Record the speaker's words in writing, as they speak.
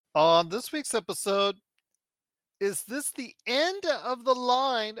On this week's episode, is this the end of the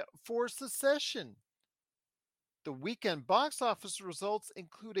line for Secession? The weekend box office results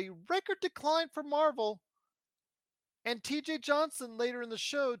include a record decline for Marvel, and TJ Johnson later in the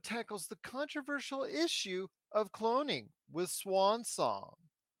show tackles the controversial issue of cloning with Swan Song.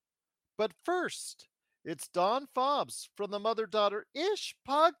 But first, it's Dawn Fobbs from the Mother Daughter Ish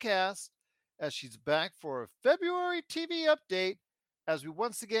podcast as she's back for a February TV update as we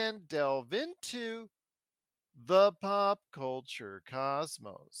once again delve into the pop culture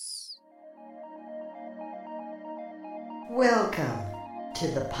cosmos. Welcome to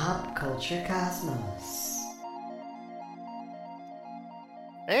the Pop Culture Cosmos.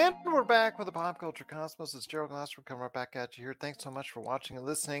 And we're back with the pop culture cosmos. It's Gerald Glassford coming right back at you here. Thanks so much for watching and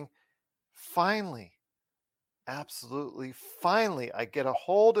listening. Finally, absolutely finally, I get a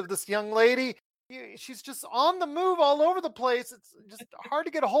hold of this young lady. She's just on the move all over the place. It's just hard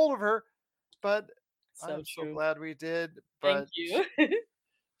to get a hold of her, but So I'm so true. glad we did. Thank But you.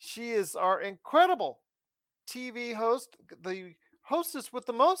 she is our incredible TV host, the hostess with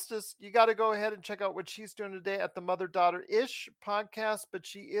the mostest. You got to go ahead and check out what she's doing today at the Mother Daughter Ish podcast. But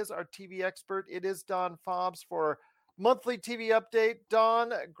she is our TV expert. It is Dawn Fobbs for monthly TV update.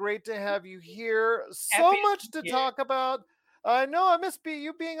 Dawn, great to have you here. So Happy much to to be here. talk about. I know I miss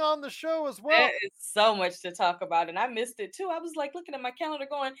you being on the show as well. There is so much to talk about, and I missed it too. I was like looking at my calendar,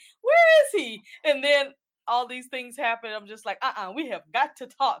 going, "Where is he?" And then all these things happen. I'm just like, we have got to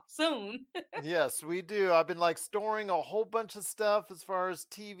talk soon." Yes, we do. I've been like storing a whole bunch of stuff as far as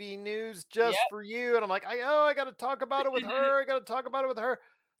TV news Yep. just for you. And I'm like, I got to talk about it with her. I got to talk about it with her.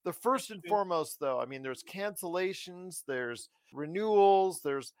 The first and foremost, though, I mean, there's cancellations, there's renewals,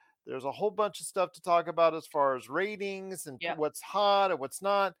 there's a whole bunch of stuff to talk about as far as ratings and Yep. what's hot and what's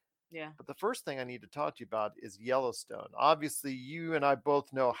not. Yeah. But the first thing I need to talk to you about is Yellowstone. Obviously, you and I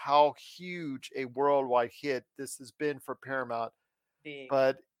both know how huge a worldwide hit this has been for Paramount. Big.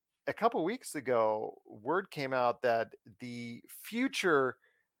 But a couple weeks ago, word came out that the future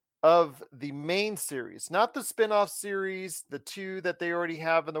of the main series, not the spin-off series, the two that they already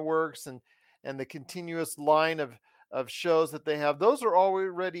have in the works and the continuous line of shows that they have, those are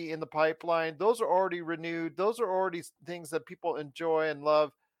already in the pipeline. Those are already renewed. Those are already things that people enjoy and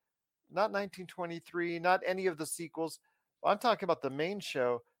love. Not 1923, not any of the sequels. I'm talking about the main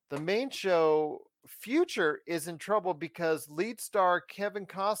show. The main show future is in trouble because lead star Kevin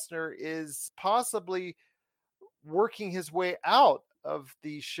Costner is possibly working his way out of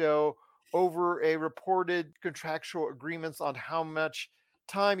the show over a reported contractual agreements on how much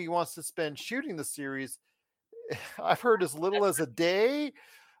time he wants to spend shooting the series. I've heard as little as a day,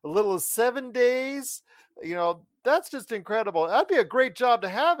 a little as 7 days. That's just incredible. That'd be a great job to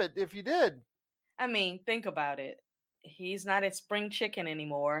have it if you did. I mean, think about it. He's not a spring chicken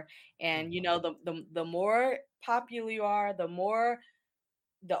anymore, and the more popular you are,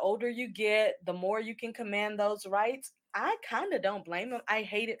 the older you get, the more you can command those rights. I kind of don't blame him. I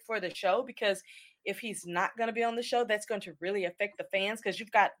hate it for the show because if he's not going to be on the show, that's going to really affect the fans because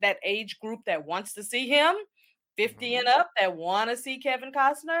you've got that age group that wants to see him, 50 and up, that want to see Kevin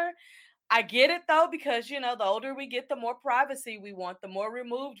Costner. I get it though, because the older we get, the more privacy we want, the more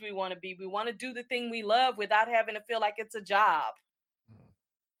removed we want to be. We want to do the thing we love without having to feel like it's a job.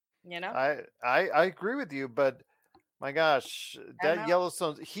 I agree with you, but my gosh, that know.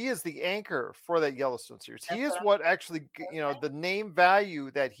 Yellowstone, he is the anchor for that Yellowstone series. He is That's what actually, the name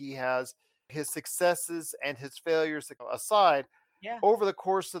value that he has, his successes and his failures aside, Yeah. over the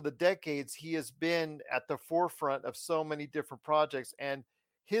course of the decades, he has been at the forefront of so many different projects. And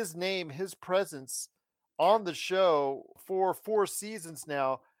his name, his presence on the show for 4 seasons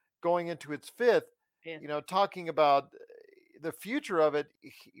now, going into its fifth, Yeah. talking about the future of it.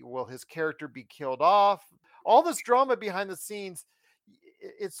 Will his character be killed off? All this drama behind the scenes.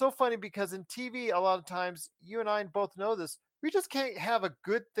 It's so funny because in TV, a lot of times, you and I both know this, we just can't have a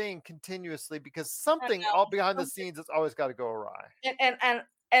good thing continuously because something all behind the scenes has always got to go awry. And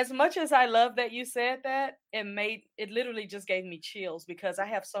as much as I love that you said that, it literally just gave me chills because I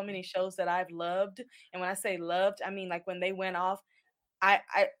have so many shows that I've loved. And when I say loved, I mean like when they went off,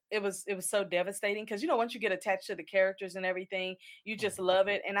 it was so devastating because once you get attached to the characters and everything, you just love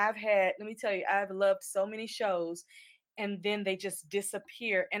it. And let me tell you, I've loved so many shows and then they just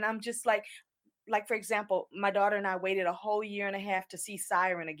disappear. And I'm just like for example, my daughter and I waited a whole year and a half to see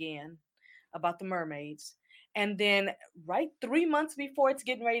Siren again about the mermaids. And then right 3 months before it's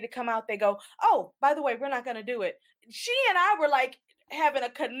getting ready to come out, they go, "Oh, by the way, we're not going to do it." She and I were like having a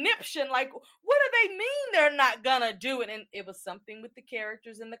conniption, like, what do they mean they're not going to do it? And it was something with the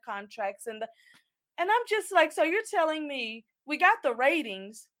characters and the contracts and I'm just like, so you're telling me we got the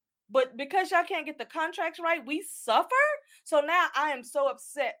ratings, But because y'all can't get the contracts right, we suffer. So now I am so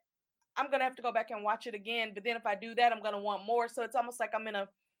upset. I'm gonna have to go back and watch it again. But then if I do that, I'm gonna want more. So it's almost like I'm in a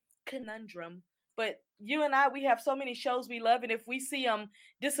conundrum. But you and I, we have so many shows we love, and if we see them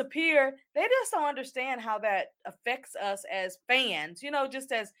disappear, they just don't understand how that affects us as fans. You know,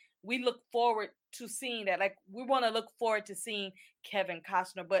 just as we look forward to seeing that, like we want to look forward to seeing Kevin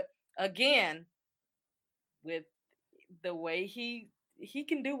Costner. But again, with the way he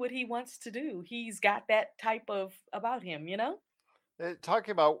can do what he wants to do, he's got that type of about him. You know.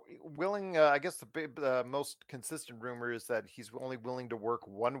 Talking about willing, I guess the most consistent rumor is that he's only willing to work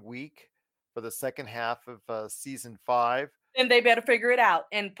 1 week for the second half of season 5. Then they better figure it out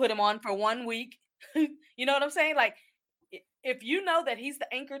and put him on for 1 week. You know what I'm saying? Like, if you know that he's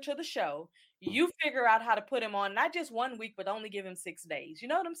the anchor to the show, you figure out how to put him on not just 1 week, but only give him 6 days. You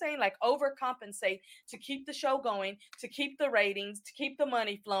know what I'm saying? Like, overcompensate to keep the show going, to keep the ratings, to keep the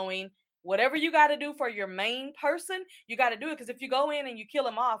money flowing. Whatever you got to do for your main person, you got to do it. Because if you go in and you kill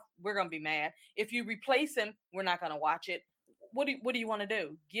him off, we're gonna be mad. If you replace him, we're not gonna watch it. What do you want to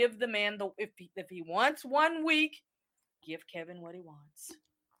do? Give the man the if he wants 1 week, give Kevin what he wants.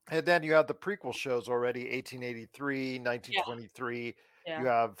 And then you have the prequel shows already: 1883, Yeah, 1923. You yeah,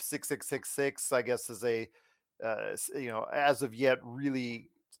 have 6666, I guess, is a as of yet really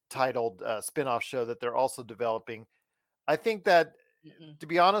titled spin-off show that they're also developing. I think that, mm-mm. to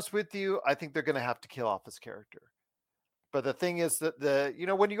be honest with you, I think they're going to have to kill off his character. But the thing is that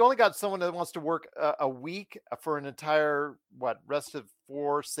when you only got someone that wants to work a week for an entire rest of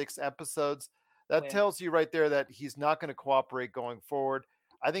 4-6 episodes, that Well, tells you right there that he's not going to cooperate going forward.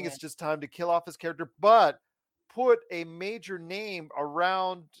 I think well, it's just time to kill off his character, but put a major name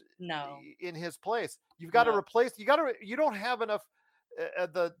around no. in his place. You've got to No. replace. You don't have enough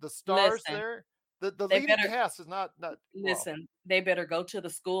the stars Listen, there. The they leading better cast is not well. listen. They better go to the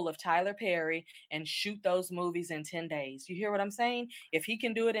school of Tyler Perry and shoot those movies in 10 days. You hear what I'm saying? If he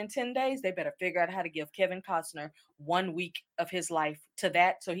can do it in 10 days, they better figure out how to give Kevin Costner 1 week of his life to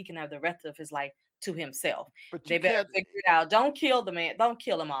that so he can have the rest of his life to himself. But you They better can't. figure it out. Don't kill the man. Don't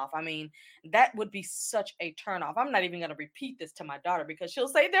kill him off. I mean, that would be such a turnoff. I'm not even going to repeat this to my daughter because she'll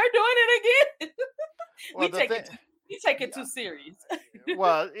say they're doing it again. Well, we the take thing. it too, we take it too serious.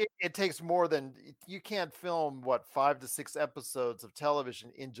 Well, it takes more than you can't film 5 to 6 episodes of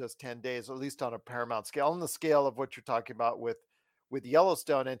television in just 10 days, at least on a Paramount scale, on the scale of what you're talking about with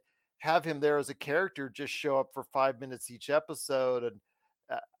Yellowstone, and have him there as a character just show up for 5 minutes each episode. And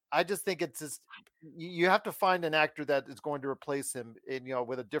uh, I just think it's just you have to find an actor that is going to replace him in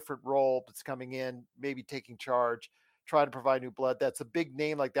with a different role that's coming in, maybe taking charge, trying to provide new blood. That's a big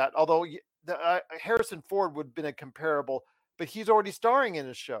name like that. Although Harrison Ford would have been a comparable, but he's already starring in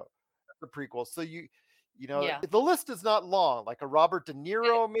a show, the prequel. So Yeah. the list is not long. Like a Robert De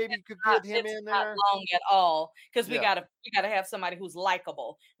Niro, maybe you could get him It's in not there. long at all because we Yeah, gotta have somebody who's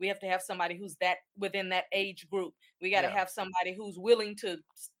likable. We have to have somebody who's that within that age group. We gotta yeah, have somebody who's willing to,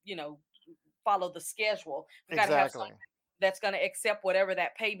 you know, follow the schedule. We gotta have exactly. somebody that's gonna accept whatever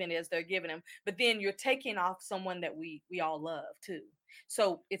that payment is they're giving him. But then you're taking off someone that we all love too.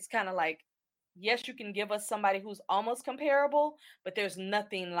 So it's kind of like, yes, you can give us somebody who's almost comparable, but there's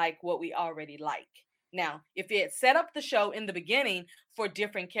nothing like what we already like. Now, if it had set up the show in the beginning for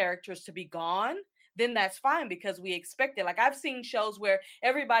different characters to be gone, then that's fine because we expect it. Like I've seen shows where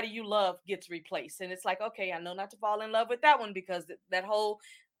everybody you love gets replaced, and it's like, okay, I know not to fall in love with that one because that whole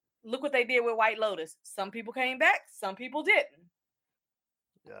look what they did with White Lotus. Some people came back, some people didn't.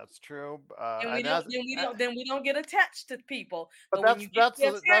 Yeah, that's true. And we And don't as then we don't then we don't get attached to people. but But when you get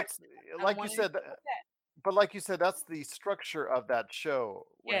attached, that's I don't like you want anything said. like that. But like you said, that's the structure of that show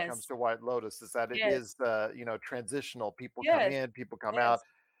when it comes Yes, to White Lotus, is that it yes, is transitional. People come yes, in, people come out.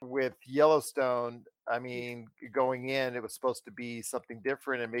 yes. With Yellowstone, I mean, going in, it was supposed to be something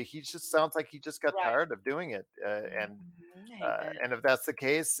different, and maybe he just sounds like he just got Right. tired of doing it. I hate that. And if that's the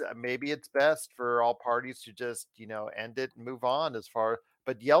case, maybe it's best for all parties to just end it and move on. As far,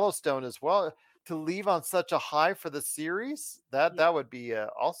 but Yellowstone as well, to leave on such a high for the series, Yeah. that would be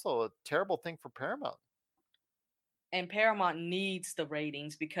also a terrible thing for Paramount. And Paramount needs the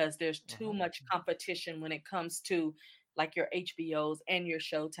ratings because there's too Mhm. much competition when it comes to like your HBOs and your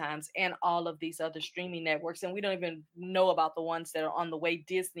Showtimes and all of these other streaming networks. And we don't even know about the ones that are on the way.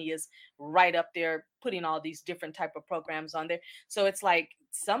 Disney is right up there putting all these different type of programs on there. So it's like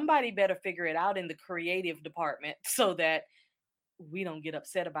somebody better figure it out in the creative department so that we don't get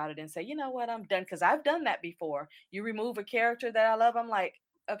upset about it and say, you know what, I'm done. Because I've done that before. You remove a character that I love, I'm like,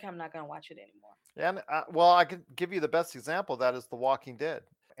 okay, I'm not going to watch it anymore. And well, I could give you the best example of that is The Walking Dead.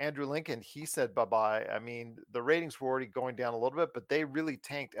 Andrew Lincoln, he said bye-bye. I mean, the ratings were already going down a little bit, but they really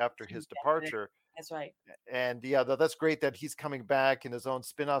tanked after his departure. That's right. And yeah, that's great that he's coming back in his own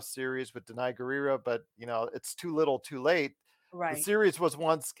spin-off series with Denai Guerrero, but it's too little, too late. The Right. series was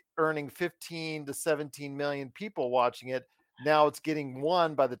once earning 15 to 17 million people watching it. Now it's getting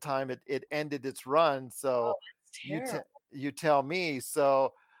one by the time it ended its run. Oh, So it's you te- terrible. you tell me.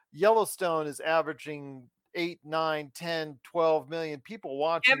 So Yellowstone is averaging 8, 9, 10, 12 million people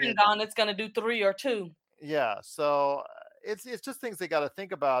watching Kevin it. gone, it's gonna do 3 or 2. Yeah, so it's just things they got to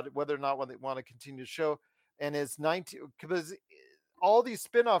think about whether or not when they want to continue to show. And it's 19 because all these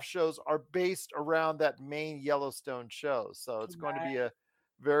spin-off shows are based around that main Yellowstone show. So it's going to be Right. a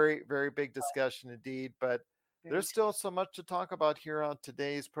very, very big discussion indeed. But Very there's true. still so much to talk about here on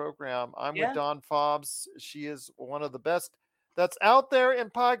today's program. I'm with Yeah. Dawn Fobbs. She is one of the best that's out there in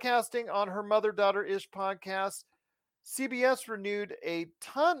podcasting on her Mother Daughter Ish podcast. CBS renewed a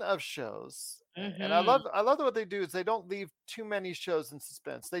ton of shows, and I Mhm. love what they do is they don't leave too many shows in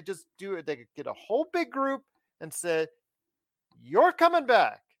suspense. They just do it. They get a whole big group and say, "You're coming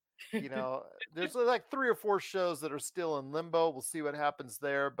back." There's like 3 or 4 shows that are still in limbo. We'll see what happens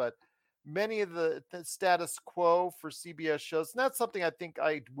there, but many of the status quo for CBS shows, and that's something I think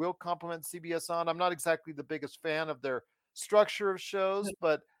I will compliment CBS on. I'm not exactly the biggest fan of their structure of shows,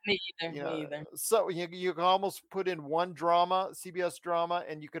 but Me either. you know, Me either. so you can almost put in one drama, CBS drama,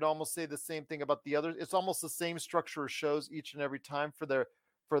 and you could almost say the same thing about the others. It's almost the same structure of shows each and every time for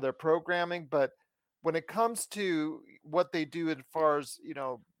their programming. But when it comes to what they do as far as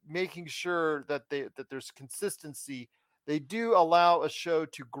making sure that there's consistency, they do allow a show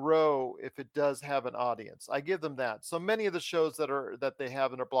to grow if it does have an audience. I give them that. So many of the shows that they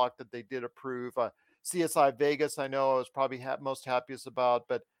have in their block that they did approve. CSI Vegas, I know I was probably most happiest about,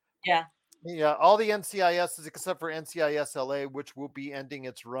 but Yeah. yeah, all the NCISs except for NCIS LA, which will be ending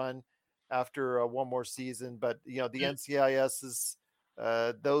its run after one more season. But the Mm. NCISs,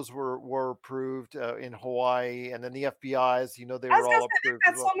 those were approved in Hawaii, and then the FBI's, they I was were gonna all say approved they've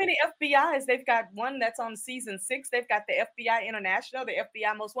as got so well. many FBI's. They've got one that's on season 6. They've got the FBI International, the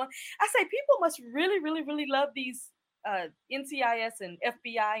FBI Most Wanted. I say people must really, really, really love these NCIS and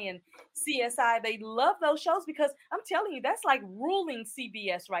FBI and CSI. They love those shows because I'm telling you, that's like ruling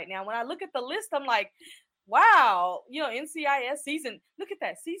CBS right now. When I look at the list, I'm like, wow, NCIS season. Look at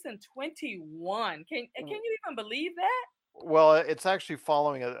that, season 21. Can you even believe that? Well, it's actually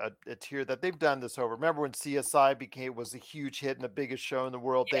following a tier that they've done this over. Remember when CSI was a huge hit and the biggest show in the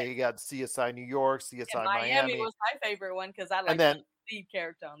world? Yes. They got CSI New York, And CSI Miami Miami, was my favorite one because I and like the then lead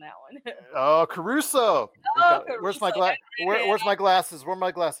character on that one. oh, Caruso. Oh, Where's Caruso, my glass? that redhead. Where's my glasses? Where are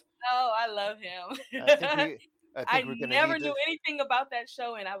my glasses? Oh, I love him. I think we I I think we're gonna never need knew to. anything about that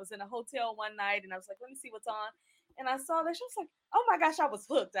show, and I was in a hotel one night, and I was like, "Let me see what's on." And I saw that show. I was like, "Oh my gosh!" I was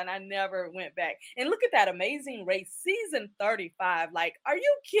hooked, and I never went back. And look at that Amazing Race season 35. Like, are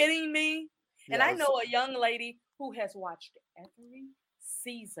you kidding me? And I Yes. know a young lady who has watched every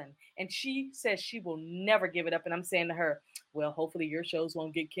season, and she says she will never give it up. And I'm saying to her, well, hopefully your shows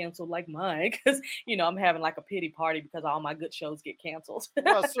won't get canceled like mine, because I'm having like a pity party because all my good shows get canceled.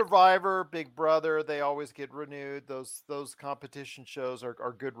 Well, Survivor, Big Brother, they always get renewed. Those competition shows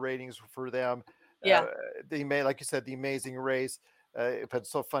are good ratings for them. Uh, Yeah. like you said, The Amazing Race. But it's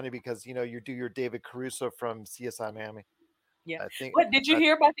so funny because you do your David Caruso from CSI Miami. Yeah. I think But did you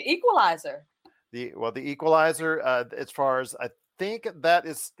hear about the Equalizer? the Equalizer. As far as I think that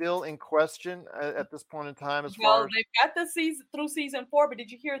is still in question at this point in time. As far Well, as they've got the season through season 4, but did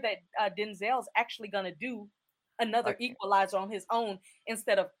you hear that Denzel's actually going to do I another can't. Equalizer on his own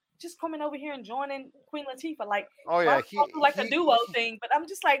instead of just coming over here and joining Queen Latifah? Like, Oh why yeah, don't y'all do like a duo thing? But I'm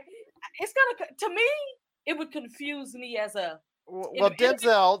just like, it's to me, it would confuse me as a well,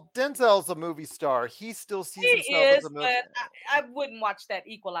 individual. Denzel's a movie star. He still sees He himself as is, a movie. but I wouldn't watch that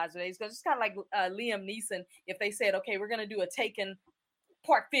Equalizer days because it's kind of like Liam Neeson. If they said, okay, we're going to do a Taken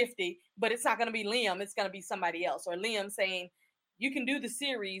Part 50, but it's not going to be Liam, it's going to be somebody else. Or Liam saying, you can do the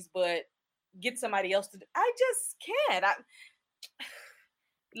series, but get somebody else to do. I just can't.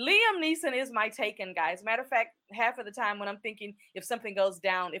 Liam Neeson is my Taken guy. As a matter of fact, half of the time when I'm thinking if something goes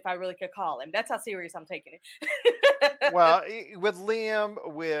down, if I really could call him, that's how serious I'm taking it. Well, with Liam,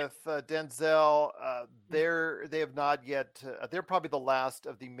 with Denzel, they have not yet. They're probably the last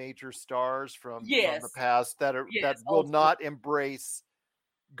of the major stars from the Yes, past that yes, will old school. not embrace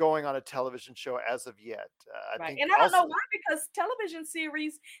going on a television show as of yet. I Right. think And I don't know also why, because television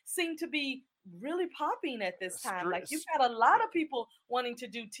series seem to be really popping at this time. Stre- Like you've s- got a lot of people wanting to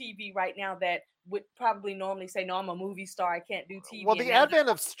do TV right now that would probably normally say, "No, I'm a movie star. I can't do well, TV." And the now they're advent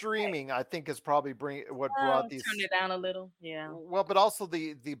of like, streaming, I think, is probably what "Oh, brought turn these. it down a little." Yeah. Well, but also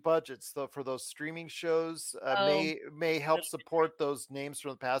the budgets though for those streaming shows Oh, may a help little different. support those names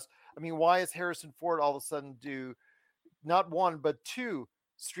from the past. I mean, why is Harrison Ford all of a sudden do not one but two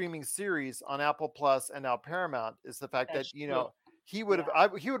streaming series on Apple Plus and now Paramount? Is the fact that That's true. Yeah. he would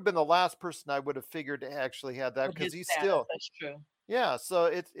have been the last person I would have figured to actually have that With because his he's status, still. that's true. Yeah, so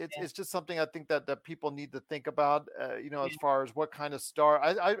Yeah. it's just something I think that people need to think about. As Yeah. far as what kind of star.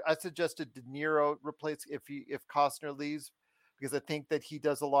 I suggested De Niro replace if Costner leaves, because I think that he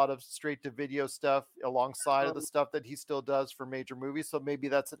does a lot of straight to video stuff alongside of the Um, stuff that he still does for major movies. So maybe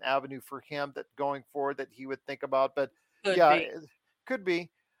that's an avenue for him that going forward that he would think about. But could yeah, be. it could be.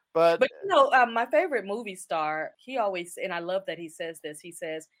 But But my favorite movie star, he always, and I love that he says this. He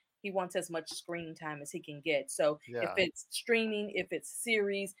says he wants as much screen time as he can get. So if yeah, it's streaming, if it's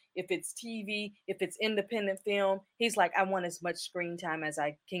series, if it's TV, if it's independent film, he's like, I want as much screen time as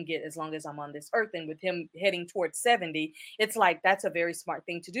I can get as long as I'm on this earth. And with him heading towards 70, it's like that's a very smart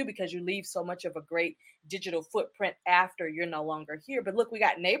thing to do because you leave so much of a great digital footprint after you're no longer here. But look, we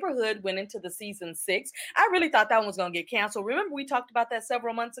got Neighborhood went into the season 6. I really thought that one was going to get canceled. Remember we talked about that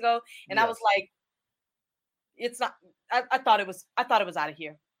several months ago, and I was yes. like, it's not. I thought it was. I thought it was out of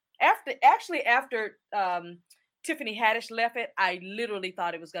here. After Tiffany Haddish left it, I literally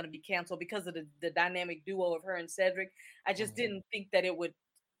thought it was going to be canceled because of the dynamic duo of her and Cedric. I just Mhm. didn't think that it would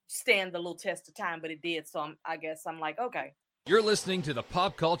stand the little test of time, but it did. So I guess I'm like, okay. You're listening to the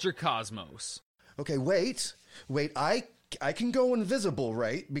Pop Culture Cosmos. Okay, wait. I can go invisible,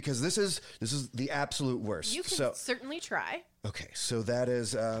 right? Because this is the absolute worst. You can So certainly try. okay, so that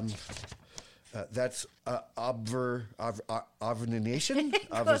is that's ovulation.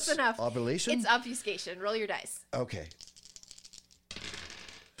 Close enough. Ovulation. It's obfuscation. Roll your dice. Okay.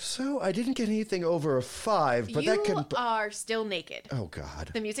 So I didn't get anything over a 5, but you that can. are still naked. Oh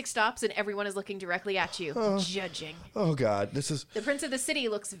God. The music stops and everyone is looking directly at you, judging. Oh God. This is. The prince of the city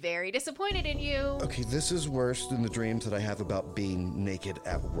looks very disappointed in you. Okay, this is worse than the dreams that I have about being naked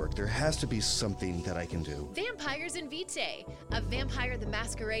at work. There has to be something that I can do. Vampires in Vitae, a Vampire the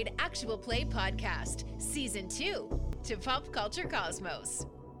Masquerade actual play podcast, season 2, to Pop Culture Cosmos.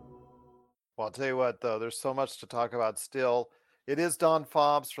 Well, I'll tell you what, though, there's so much to talk about still. It is Don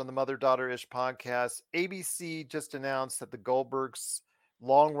Fobbs from the Mother Daughter Ish podcast. ABC just announced that the Goldbergs'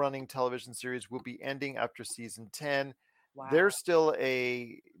 long running television series will be ending after season 10. Wow. They're still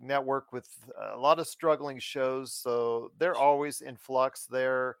a network with a lot of struggling shows, so they're always in flux.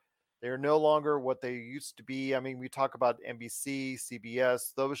 They're no longer what they used to be. I mean, we talk about NBC,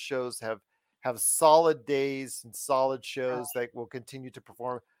 CBS; those shows have solid days and solid shows that will continue to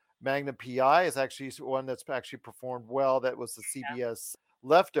perform. Magnum PI is actually one that's actually performed well. That was the CBS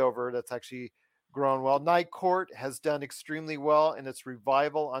leftover that's actually grown well. Night Court has done extremely well in its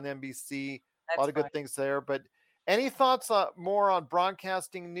revival on NBC. A lot That's of good right. things there. But any thoughts more on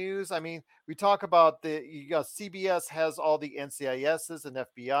broadcasting news? I mean, we talk about CBS has all the NCISs and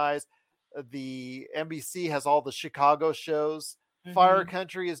FBIs. The NBC has all the Chicago shows. Fire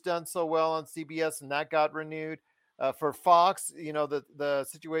Country has done so well on CBS, and that got renewed. For Fox, the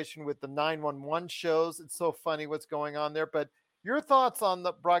situation with the 911 shows, it's so funny what's going on there. But your thoughts on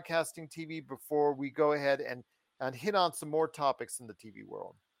the broadcasting TV before we go ahead and hit on some more topics in the TV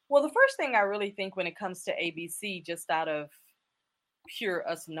world? Well, the first thing I really think when it comes to ABC, just out of pure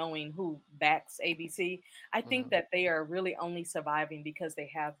us knowing who backs ABC, I think that they are really only surviving because they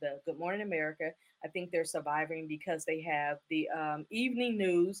have the Good Morning America. I think they're surviving because they have the evening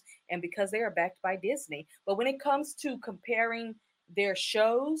news and because they are backed by Disney. But when it comes to comparing their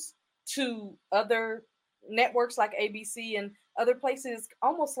shows to other networks like ABC and other places,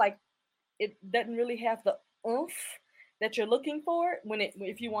 almost like it doesn't really have the oomph that you're looking for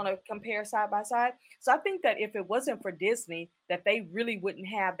if you want to compare side by side. So I think that if it wasn't for Disney, that they really wouldn't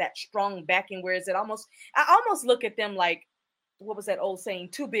have that strong backing. Whereas I almost look at them like, what was that old saying?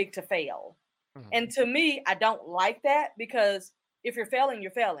 Too big to fail. And to me, I don't like that because if you're failing,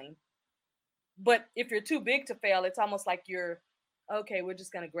 you're failing. But if you're too big to fail, it's almost like you're okay. We're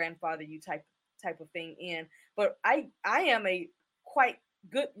just going to grandfather you type of thing in. But I am a quite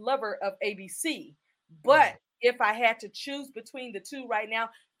good lover of ABC. But if I had to choose between the two right now,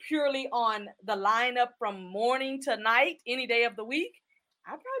 purely on the lineup from morning to night, any day of the week, I'd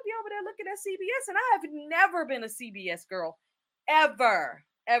probably be over there looking at CBS. And I have never been a CBS girl, ever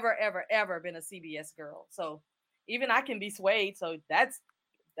been a CBS girl. So even I can be swayed. So that's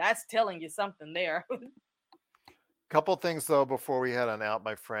telling you something there. Couple things though before we head on out,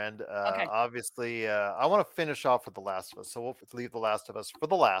 my friend. Okay. Obviously, I want to finish off with The Last of Us, so we'll leave The Last of Us for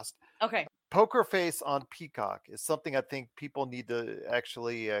the last. Okay. Poker Face on Peacock is something I think people need to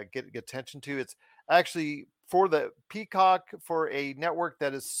actually get attention to. It's actually for the Peacock, for a network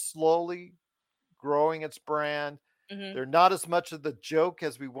that is slowly growing its brand. Hmm. They're not as much of the joke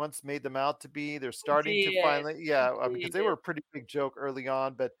as we once made them out to be. They're starting to Did. finally, yeah, because they Did. were a pretty big joke early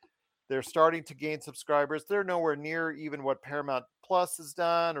on, but they're starting to gain subscribers. They're nowhere near even what Paramount Plus has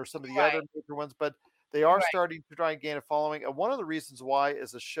done or some of the other Right. major ones, but they are Right. starting to try and gain a following. And one of the reasons why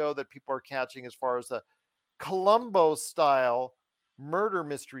is a show that people are catching as far as a Columbo style murder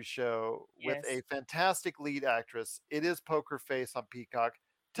mystery show with a Yes. fantastic lead actress. It is Poker Face on Peacock.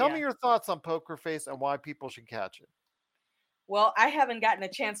 Tell me Yeah. your thoughts on Poker Face and why people should catch it. Well, I haven't gotten a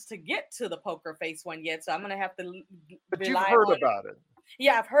chance to get to the Poker Face one yet, so I'm gonna have to But you've rely heard on. about it.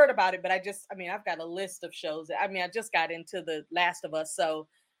 Yeah, I've heard about it, but I mean, I've got a list of shows. I mean, I just got into The Last of Us, so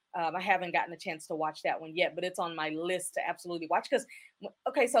I haven't gotten a chance to watch that one yet, but it's on my list to absolutely watch. Because,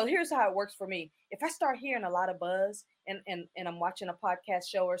 okay, so here's how it works for me. If I start hearing a lot of buzz and I'm watching a podcast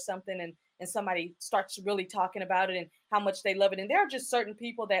show or something, and somebody starts really talking about it and how much they love it, and there are just certain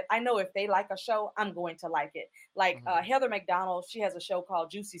people that I know if they like a show, I'm going to like it. Like Mhm. Heather McDonald, she has a show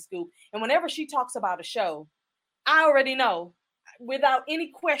called Juicy Scoop, and whenever she talks about a show, I already know without any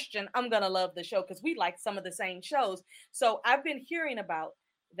question I'm gonna love the show because we like some of the same shows. So I've been hearing about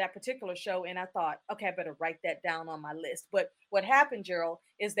that particular show and I thought, okay, I better write that down on my list. But what happened, Gerald,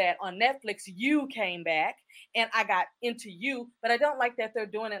 is that on Netflix, You came back and I got into You, but I don't like that they're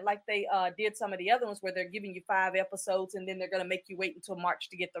doing it like they did some of the other ones where they're giving you 5 episodes and then they're gonna make you wait until March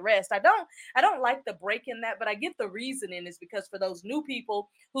to get the rest. I don't like the break in that, but I get the reasoning is because for those new people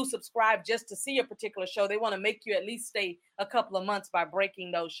who subscribe just to see a particular show, they want to make you at least stay a couple of months by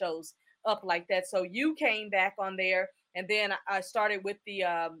breaking those shows up like that. So You came back on there. And then I started with the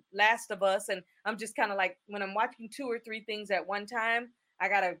Last of Us, and I'm just kind of like when I'm watching 2 or 3 things at one time, I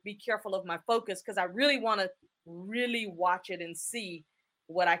gotta be careful of my focus because I really want to really watch it and see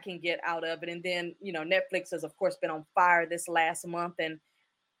what I can get out of it. And then Netflix has of course been on fire this last month, and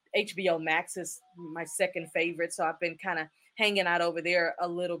HBO Max is my second favorite, so I've been kind of hanging out over there a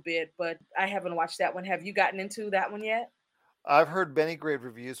little bit, but I haven't watched that one. Have you gotten into that one yet? I've heard many great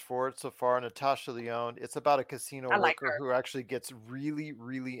reviews for it so far. Natasha Lyonne. It's about a casino I like worker her. who actually gets really,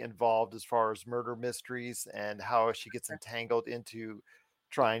 really involved as far as murder mysteries and how she gets entangled into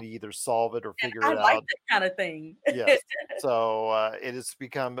trying to either solve it or And figure I it like out. that kind of thing. Yes. So it has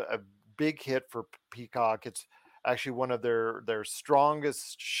become a big hit for Peacock. It's actually one of their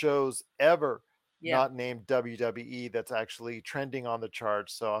strongest shows ever, Yeah. not named WWE, that's actually trending on the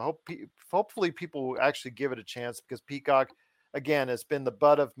charts. So I hope hopefully people will actually give it a chance because Peacock, again, has been the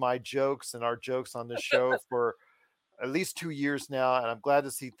butt of my jokes and our jokes on this show for at least 2 years now, and I'm glad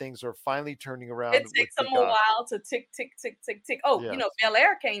to see things are finally turning around It with takes them a Peacock. while to tick, tick, tick, tick, tick. Oh, Yes. Bel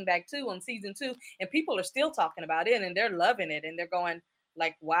Air came back too on season 2, and people are still talking about it, and they're loving it, and they're going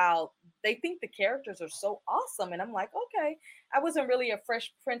like, "Wow!" They think the characters are so awesome, and I'm like, "Okay." I wasn't really a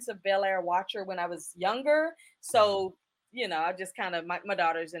Fresh Prince of Bel Air watcher when I was younger, Mhm. so I just kind of my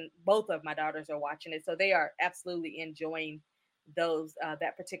daughters and both of my daughters are watching it, so they are absolutely enjoying those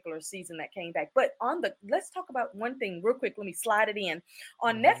that particular season that came back. But let's talk about one thing real quick. Let me slide it in.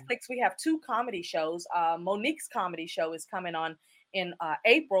 On Mhm. Netflix, we have 2 comedy shows. Monique's comedy show is coming on in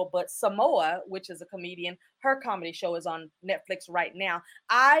April, but Samoa, which is a comedian, her comedy show is on Netflix right now.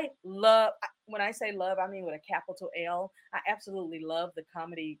 When I say love, I mean with a capital L. I absolutely love the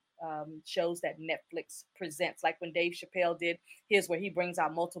comedy shows that Netflix presents. Like when Dave Chappelle did his, where he brings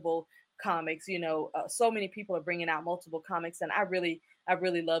out multiple comics. So many people are bringing out multiple comics, and I really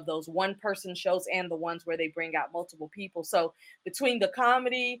love those one person shows and the ones where they bring out multiple people. So between the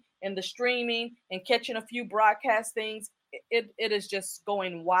comedy and the streaming and catching a few broadcast things, it is just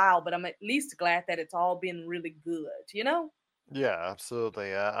going wild. But I'm at least glad that it's all been really good. Yeah,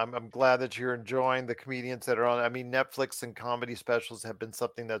 absolutely. I'm glad that you're enjoying the comedians that are on. I mean, Netflix and comedy specials have been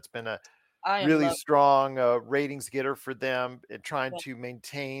something that's been a I am really loving strong ratings getter for them in trying it. to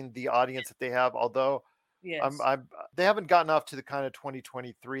maintain the audience that they have. Although Yes. they haven't gotten off to the kind of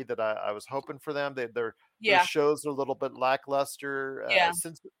 2023 that I was hoping for them. Their Yeah. shows are a little bit lackluster Yeah.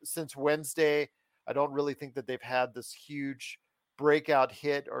 since Wednesday. I don't really think that they've had this huge breakout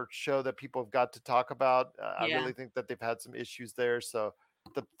hit or show that people have got to talk about. I Yeah. really think that they've had some issues there. So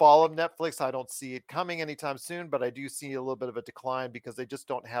the fall of Netflix, I don't see it coming anytime soon, but I do see a little bit of a decline because they just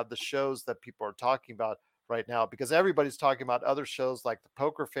don't have the shows that people are talking about right now because everybody's talking about other shows like the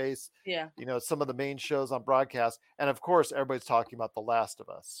Poker Face, Yeah. some of the main shows on broadcast, and of course everybody's talking about The Last of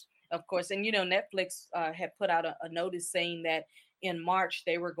Us. Of course. And, Netflix had put out a notice saying that in March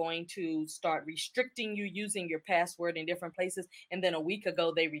they were going to start restricting you using your password in different places. And then a week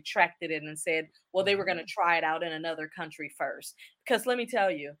ago, they retracted it and said, well, they were going to try it out in another country first. Because let me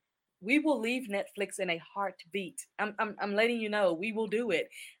tell you, we will leave Netflix in a heartbeat. I'm letting you know, we will do it.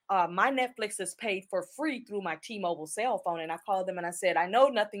 My Netflix is paid for free through my T-Mobile cell phone. And I called them and I said, I know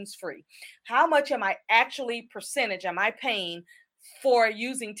nothing's free. How much am I paying for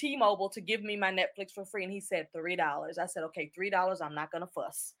using T-Mobile to give me my Netflix for free? And he said $3. I said, okay, $3. I'm not going to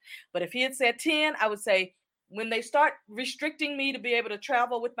fuss. But if he had said 10, I would say, when they start restricting me to be able to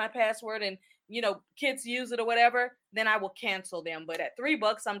travel with my password and, kids use it or whatever, then I will cancel them. But at $3,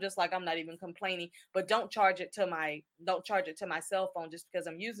 I'm just like, I'm not even complaining, but don't charge it to my cell phone just because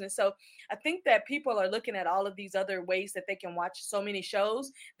I'm using it. So I think that people are looking at all of these other ways that they can watch so many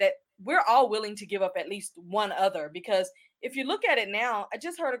shows that we're all willing to give up at least one other. Because if you look at it now, I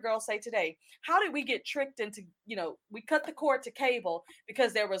just heard a girl say today, how did we get tricked into, we cut the cord to cable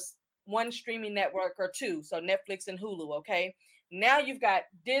because there was one streaming network or two. So Netflix and Hulu. Okay. Now you've got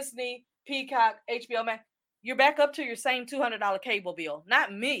Disney, Peacock, HBO Max. You're back up to your same $200 cable bill.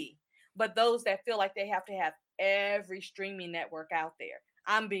 Not me, but those that feel like they have to have every streaming network out there.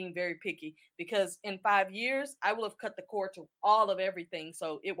 I'm being very picky because in 5 years, I will have cut the cord to all of everything.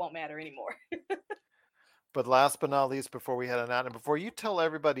 So it won't matter anymore. But last but not least, before we head on out, and before you tell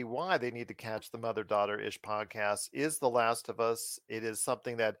everybody why they need to catch the Mother Daughter Ish podcast, is The Last of Us. It is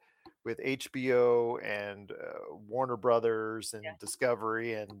something that with HBO and Warner Brothers and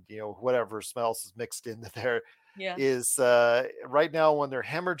Discovery and whatever else is mixed into there, is right now when they're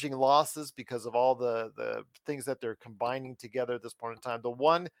hemorrhaging losses because of all the things that they're combining together at this point in time. The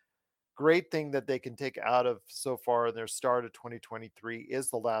one great thing that they can take out of so far in their start of 2023 is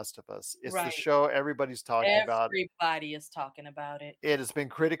The Last of Us. It's the show everybody's talking about. Everybody is talking about it. It has been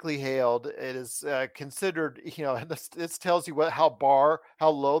critically hailed. It is considered, and this tells you how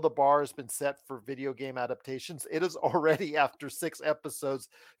low the bar has been set for video game adaptations. It is already, after 6 episodes,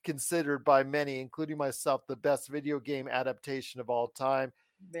 considered by many, including myself, the best video game adaptation of all time.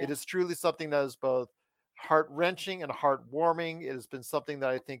 Yeah. It is truly something that is both heart-wrenching and heartwarming. It has been something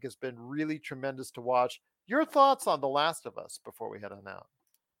that I think has been really tremendous to watch. Your thoughts on The Last of Us before we head on out?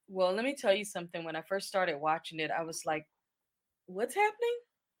 Well, let me tell you something. When I first started watching it, I was like, what's happening?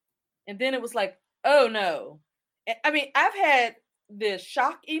 And then it was like, oh no. I mean, I've had the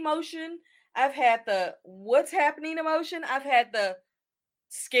shock emotion. I've had the what's happening emotion. I've had the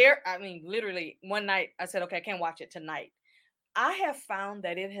scare. I mean, literally one night I said, okay, I can't watch it tonight. I have found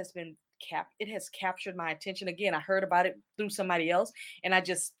that it has captured my attention. Again, I heard about it through somebody else and I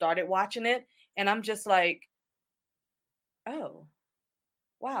just started watching it and I'm just like, oh,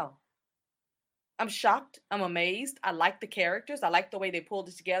 wow. I'm shocked. I'm amazed. I like the characters. I like the way they pulled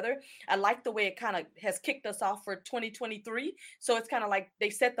it together. I like the way it kind of has kicked us off for 2023. So it's kind of like they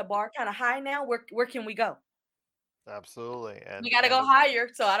set the bar kind of high now. Where can we go? Absolutely. And we got to go higher.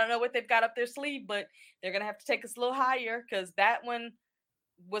 So I don't know what they've got up their sleeve, but they're going to have to take us a little higher because that one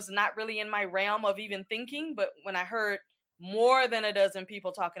was not really in my realm of even thinking. But when I heard more than a dozen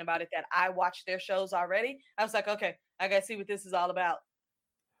people talking about it that I watched their shows already, I was like, okay, I got to see what this is all about.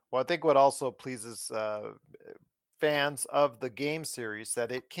 Well, I think what also pleases fans of the game series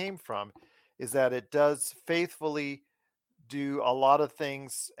that it came from is that it does faithfully do a lot of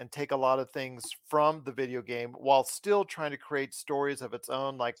things and take a lot of things from the video game while still trying to create stories of its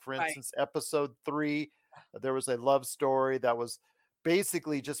own. Like, for instance, episode 3, there was a love story that was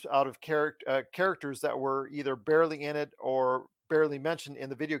basically just out of characters that were either barely in it or barely mentioned in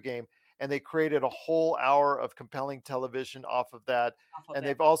the video game. And they created a whole hour of compelling television off of that. And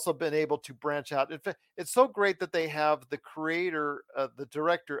they've also been able to branch out. In fact, it's so great that they have the creator, the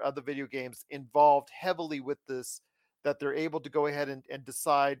director of the video games involved heavily with this, that they're able to go ahead and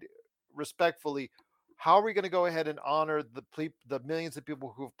decide respectfully, how are we going to go ahead and honor the millions of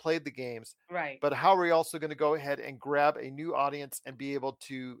people who have played the games? Right. But how are we also going to go ahead and grab a new audience and be able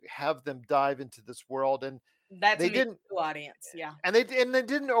to have them dive into this world? And that's a new audience, yeah. And they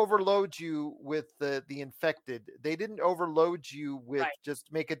didn't overload you with the infected. They didn't overload you with just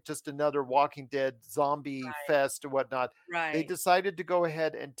make it just another Walking Dead zombie fest or whatnot. Right. They decided to go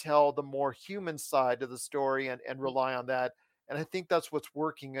ahead and tell the more human side of the story and rely on that. And I think that's what's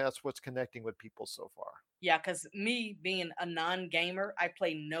working. That's what's connecting with people so far. Yeah, because me being a non-gamer, I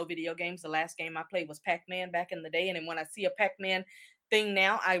play no video games. The last game I played was Pac-Man back in the day. And then when I see a Pac-Man thing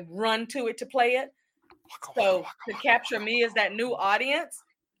now, I run to it to play it. So to capture me as that new audience,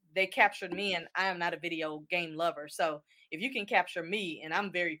 they captured me, and I am not a video game lover. So if you can capture me, and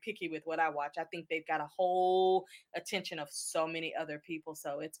I'm very picky with what I watch, I think they've got a whole attention of so many other people.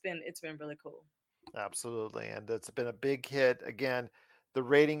 So it's been really cool. Absolutely. And it's been a big hit. Again, the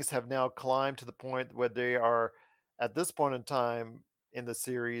ratings have now climbed to the point where they are, at this point in time in the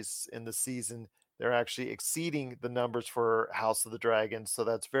series, in the season, they're actually exceeding the numbers for House of the Dragon. So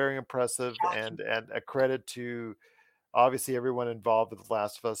that's very impressive, and a credit to obviously everyone involved with The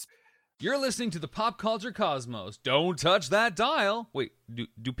Last of Us. You're listening to the Pop Culture Cosmos. Don't touch that dial. Wait,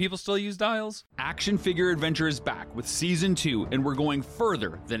 do people still use dials? Action Figure Adventure is back with Season 2, and we're going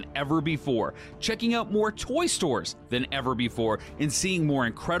further than ever before. Checking out more toy stores than ever before, and seeing more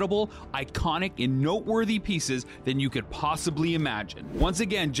incredible, iconic, and noteworthy pieces than you could possibly imagine. Once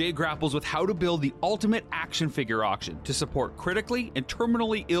again, Jay grapples with how to build the ultimate action figure auction to support critically and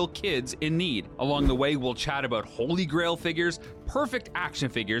terminally ill kids in need. Along the way, we'll chat about Holy Grail figures, perfect action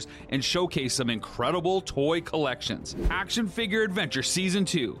figures, and showcase some incredible toy collections. Action Figure Adventure Season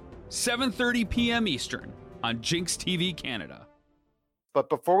 2, 7:30 p.m. Eastern on Jinx TV Canada. But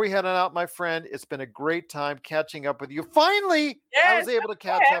before we head on out, my friend, it's been a great time catching up with you. Finally, I was able to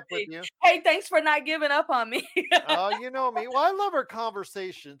catch up with you. Hey, thanks for not giving up on me. Oh, you know me. Well, I love our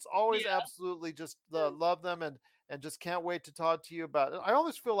conversations. Always absolutely just love them, and just can't wait to talk to you about it. I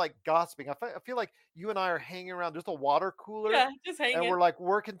always feel like gossiping. I feel like you and I are hanging around just a water cooler, Yeah, just and hanging. we're like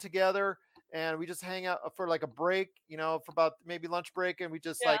working together, and we just hang out for like a break, for about maybe lunch break, and we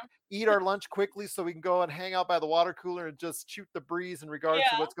just like eat our lunch quickly so we can go and hang out by the water cooler and just shoot the breeze in regards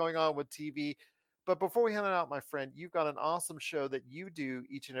to what's going on with TV. But before we head on out, my friend, you've got an awesome show that you do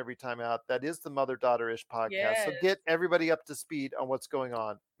each and every time out. That is the Mother Daughter-ish podcast. So Yes. get everybody up to speed on what's going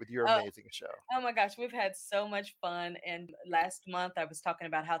on with your amazing show. Oh my gosh, we've had so much fun. And last month I was talking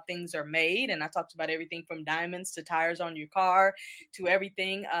about how things are made, and I talked about everything from diamonds to tires on your car to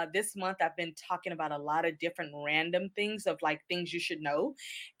everything. This month I've been talking about a lot of different random things of like things you should know.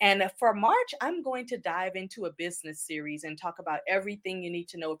 And for March, I'm going to dive into a business series and talk about everything you need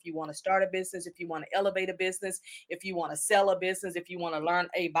to know if you want to start a business, if you want to elevate a business, if you want to sell a business, if you want to learn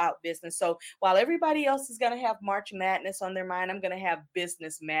about business. So while everybody else is going to have March Madness on their mind, I'm going to have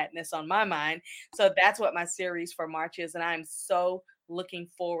business madness on my mind. So that's what my series for March is, and I'm so looking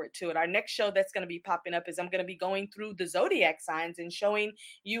forward to it. Our next show that's going to be popping up is I'm going to be going through the zodiac signs and showing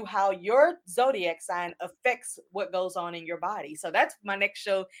you how your zodiac sign affects what goes on in your body. So that's my next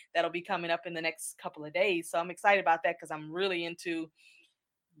show that'll be coming up in the next couple of days. So I'm excited about that because I'm really into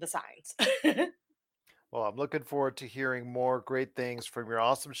the signs. Well, I'm looking forward to hearing more great things from your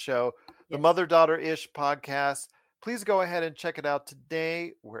awesome show, the Mother Daughter-ish podcast. Please go ahead and check it out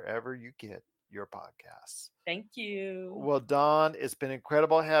today, wherever you get your podcasts. Thank you. Well, Dawn, it's been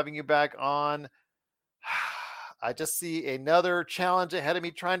incredible having you back on. I just see another challenge ahead of me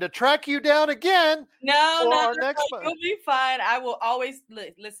trying to track you down again. No, next month. you'll be fine. I will always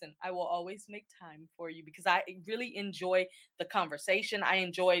listen. I will always make time for you because I really enjoy the conversation. I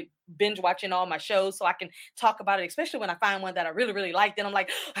enjoy binge watching all my shows so I can talk about it, especially when I find one that I really, really like. Then I'm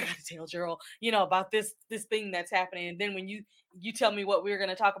like, I gotta tell Gerald, about this thing that's happening. And then when you tell me what we're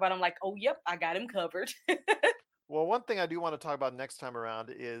gonna talk about, I'm like, oh, yep, I got him covered. Well, one thing I do want to talk about next time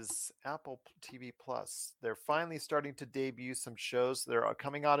around is Apple TV Plus. They're finally starting to debut some shows. They're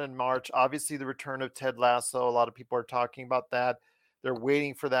coming out in March. Obviously, the return of Ted Lasso. A lot of people are talking about that. They're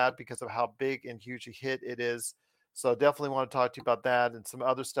waiting for that because of how big and huge a hit it is. So definitely want to talk to you about that and some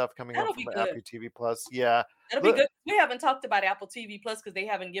other stuff coming up from Apple TV Plus. Yeah. That'll be good. We haven't talked about Apple TV Plus because they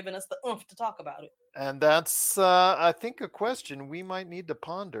haven't given us the oomph to talk about it. And that's, I think, a question we might need to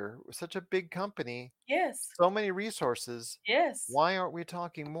ponder. Such a big company. Yes. So many resources. Yes. Why aren't we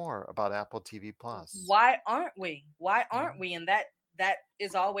talking more about Apple TV Plus? Why aren't we? Why aren't we? And that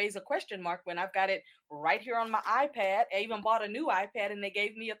is always a question mark when I've got it right here on my iPad. I even bought a new iPad and they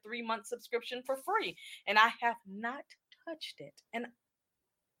gave me a 3-month subscription for free. And I have not touched it. And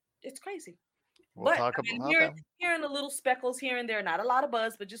it's crazy. We'll but talk I've been about hearing the little speckles here and there, not a lot of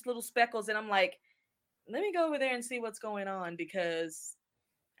buzz, but just little speckles. And I'm like, let me go over there and see what's going on because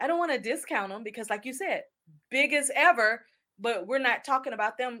I don't want to discount them because like you said, big as ever, but we're not talking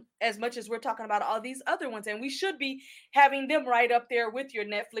about them as much as we're talking about all these other ones. And we should be having them right up there with your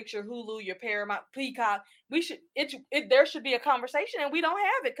Netflix, your Hulu, your Paramount, Peacock. There should be a conversation and we don't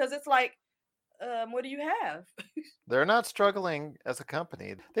have it because it's like, what do you have? They're not struggling as a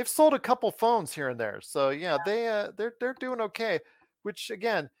company. They've sold a couple phones here and there. So yeah, they're doing okay, which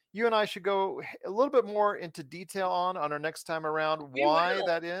again, you and I should go a little bit more into detail on our next time around why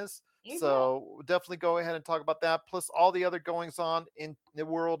that is. So definitely go ahead and talk about that, plus all the other goings on in the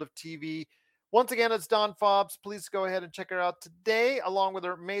world of TV. Once again, it's Dawn Fobbs. Please go ahead and check her out today, along with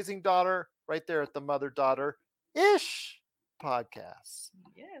her amazing daughter right there at the Mother Daughter-ish Podcast.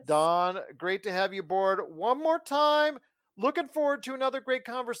 Yes. Dawn, great to have you aboard one more time. Looking forward to another great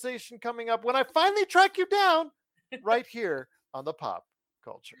conversation coming up when I finally track you down right here on the Pop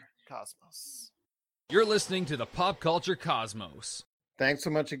Culture Cosmos. You're listening to the Pop Culture Cosmos. Thanks so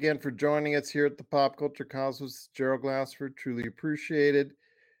much again for joining us here at the Pop Culture Cosmos. Gerald Glassford, truly appreciated.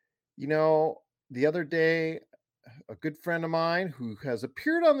 You know, the other day, a good friend of mine who has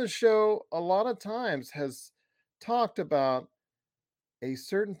appeared on the show a lot of times has talked about a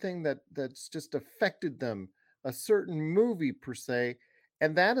certain thing that's just affected them, a certain movie per se,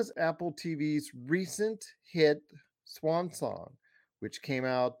 and that is Apple TV's recent hit Swan Song, which came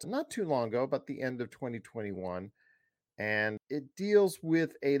out not too long ago, but the end of 2021. And it deals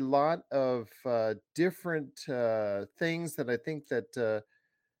with a lot of different things that I think that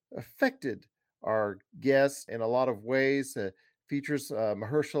affected our guest in a lot of ways. Features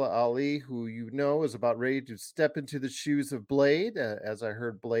Mahershala Ali, who you know is about ready to step into the shoes of Blade, as I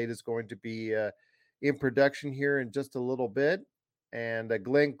heard Blade is going to be in production here in just a little bit. And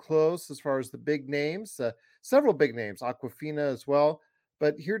Glenn Close, as far as the big names, several big names, Aquafina as well.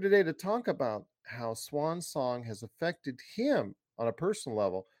 But here today to talk about how Swan Song has affected him on a personal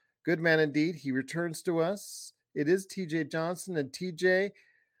level. Good man indeed. He returns to us. It is TJ Johnson, and TJ,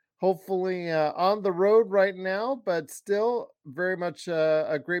 hopefully on the road right now, but still very much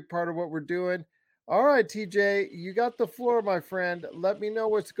a great part of what we're doing. All right, TJ, you got the floor, my friend. Let me know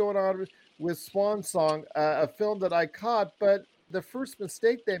what's going on with Swan Song, a film that I caught, but the first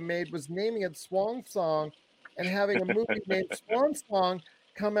mistake they made was naming it Swan Song and having a movie named Swan Song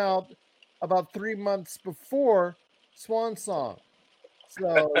come out about 3 months before Swan Song.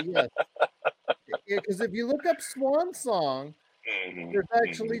 So, yes. Because if you look up Swan Song, there's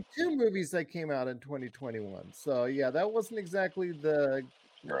actually two movies that came out in 2021. So yeah, that wasn't exactly the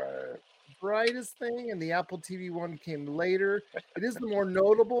brightest thing, and the Apple TV one came later. It is the more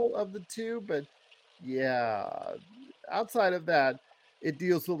notable of the two, but yeah, outside of that, it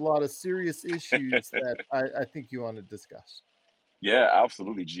deals with a lot of serious issues that I think you want to discuss. Yeah,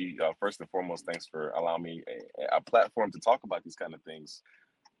 absolutely, G. First and foremost, thanks for allowing me a platform to talk about these kind of things.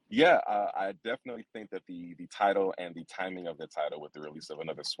 Yeah, I definitely think that the title and the timing of the title with the release of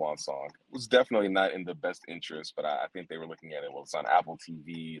another Swan Song was definitely not in the best interest, but I think they were looking at it, well, it's on Apple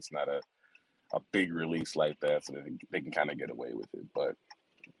TV, it's not a big release like that, so they can kind of get away with it. But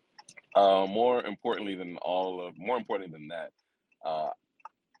more importantly than that,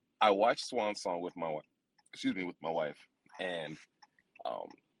 I watched Swan Song with my wife, and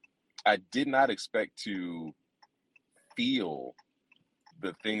I did not expect to feel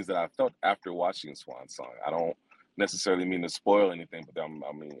the things that I felt after watching Swan Song. I don't necessarily mean to spoil anything, but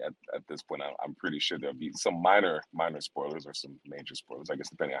at this point, I'm pretty sure there'll be some minor spoilers or some major spoilers, I guess,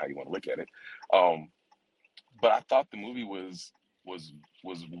 depending on how you want to look at it. But I thought the movie was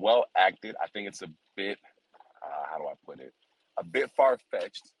well acted. I think it's a bit, how do I put it? A bit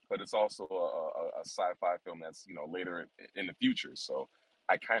far-fetched, but it's also a sci-fi film that's, later in the future. So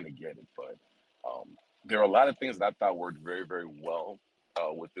I kind of get it, but there are a lot of things that I thought worked very, very well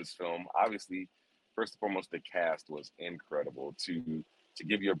with this film. Obviously, first and foremost, the cast was incredible. To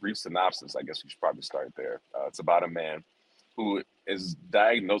give you a brief synopsis, I guess we should probably start there. It's about a man who is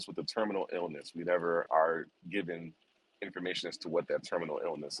diagnosed with a terminal illness. We never are given information as to what that terminal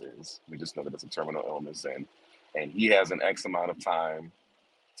illness is. We just know that it's a terminal illness, and he has an X amount of time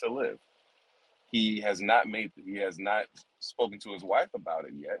to live. He has not spoken to his wife about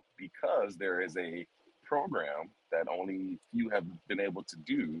it yet, because there is a program that only few have been able to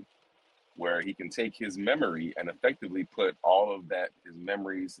do, where he can take his memory and effectively put all of that, his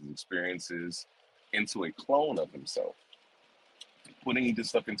memories, his experiences, into a clone of himself. Putting this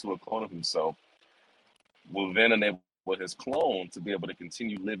stuff into a clone of himself will then enable his clone to be able to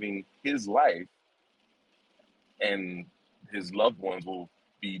continue living his life, and his loved ones will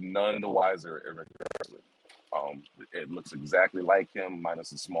be none the wiser irregardless. It looks exactly like him,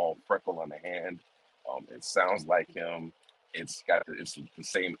 minus a small freckle on the hand. It sounds like him. It's the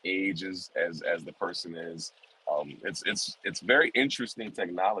same age as the person is. It's very interesting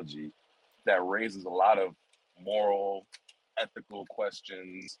technology that raises a lot of moral, ethical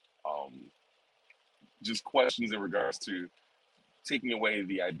questions, just questions in regards to taking away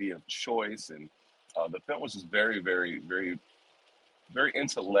the idea of choice. And the film was just very, very, very, very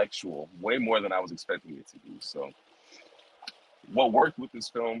intellectual, way more than I was expecting it to be. So what worked with this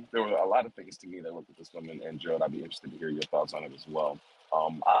film, there were a lot of things to me that worked with this film, and Gerald, I'd be interested to hear your thoughts on it as well.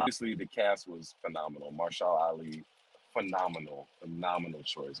 Obviously, the cast was phenomenal. Mahershala Ali, phenomenal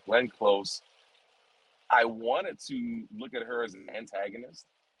choice. Glenn Close, I wanted to look at her as an antagonist,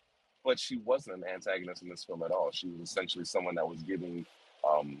 but she wasn't an antagonist in this film at all. She was essentially someone that was giving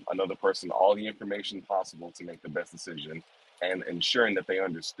another person all the information possible to make the best decision and ensuring that they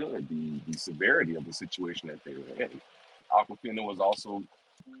understood the severity of the situation that they were in. Awkwafina was also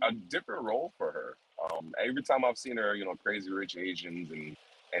a different role for her. Every time I've seen her, Crazy Rich Asians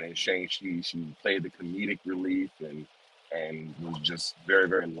and in Shang-Chi, she played the comedic relief and was just very,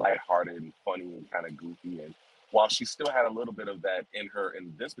 very lighthearted and funny and kind of goofy. And while she still had a little bit of that in her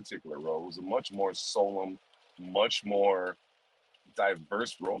in this particular role, it was a much more solemn, much more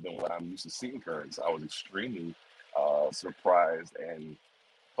diverse role than what I'm used to seeing her in. So I was extremely surprised and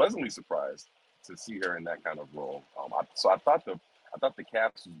pleasantly surprised to see her in that kind of role. I thought the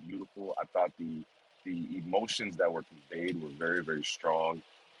cast was beautiful. I thought the emotions that were conveyed were very, very strong,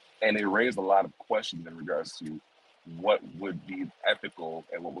 and it raised a lot of questions in regards to what would be ethical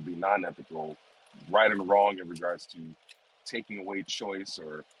and what would be non-ethical, right and wrong in regards to taking away choice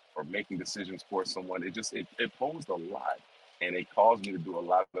or making decisions for someone. It posed a lot, and it caused me to do a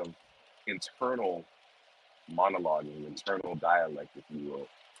lot of internal monologuing, internal dialect, if you will,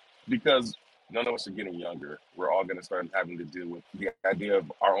 because none of us are getting younger. We're all going to start having to deal with the idea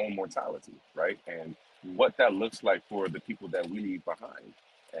of our own mortality, right? And what that looks like for the people that we leave behind.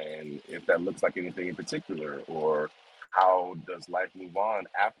 And if that looks like anything in particular, or how does life move on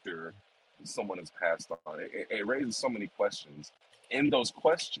after someone has passed on? It raises so many questions. In those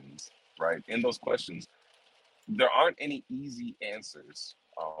questions, right? In those questions, there aren't any easy answers.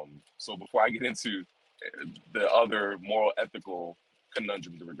 So before I get into the other moral, ethical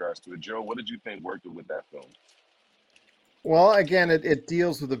conundrums in regards to it, Joe, what did you think working with that film? Well, again, it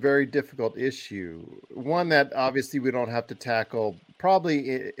deals with a very difficult issue, one that obviously we don't have to tackle,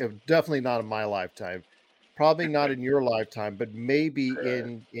 probably definitely not in my lifetime, probably not in your lifetime, but maybe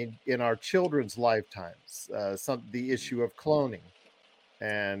in our children's lifetimes. The issue of cloning,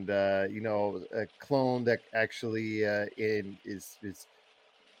 and a clone that actually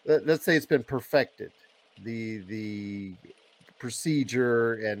let's say it's been perfected. The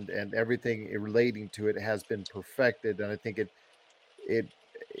procedure and everything relating to it has been perfected, and I think it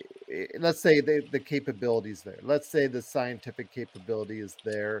let's say the capabilities there. Let's say the scientific capability is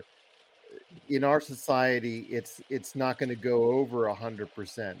there. In our society, it's not going to go over 100%.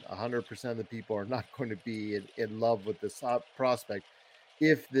 100% of the people are not going to be in love with this prospect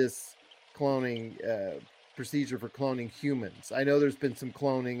if this cloning procedure for cloning humans. I know there's been some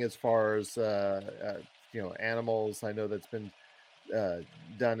cloning as far as animals. I know that's been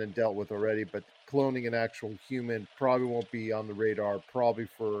done and dealt with already, but cloning an actual human probably won't be on the radar probably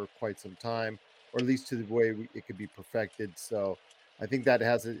for quite some time, or at least to the way it could be perfected. So I think that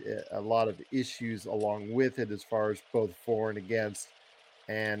has a lot of issues along with it as far as both for and against.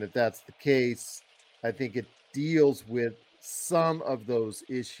 And if that's the case, I think it deals with some of those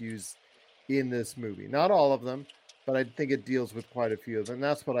issues in this movie. Not all of them, but I think it deals with quite a few of them. And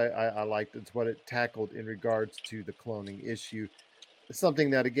that's what I liked. It's what it tackled in regards to the cloning issue. Something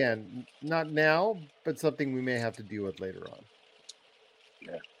that, again, not now, but something we may have to deal with later on.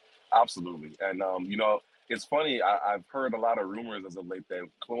 Yeah, absolutely. And, it's funny, I've heard a lot of rumors as of late that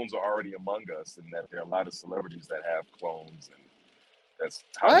clones are already among us and that there are a lot of celebrities that have clones. And that's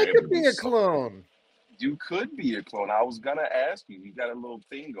how I they're able could to be do a clone. You could be a clone. I was gonna ask you. You got a little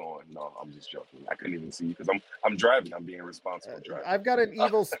thing going. No, I'm just joking. I couldn't even see you because I'm driving. I'm being a responsible driver. I've got an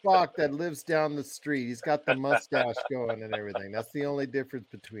evil Spock that lives down the street. He's got the mustache going and everything. That's the only difference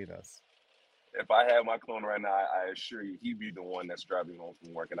between us. If I had my clone right now, I assure you, he'd be the one that's driving home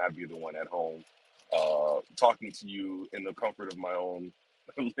from work, and I'd be the one at home, talking to you in the comfort of my own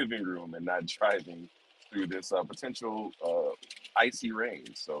living room and not driving through this potential icy rain.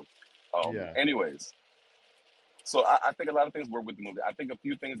 So, anyways. So I think a lot of things work with the movie. I think a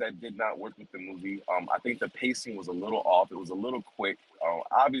few things that did not work with the movie. I think the pacing was a little off. It was a little quick.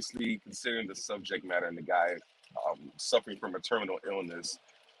 Obviously, considering the subject matter and the guy suffering from a terminal illness,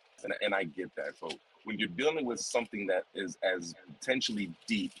 and I get that. So when you're dealing with something that is as potentially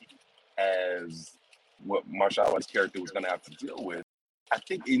deep as what Marsha Ali's character was going to have to deal with, I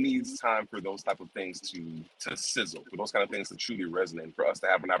think it needs time for those type of things to sizzle, for those kind of things to truly resonate, for us to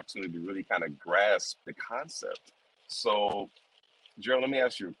have an opportunity to really kind of grasp the concept. So, Gerald, let me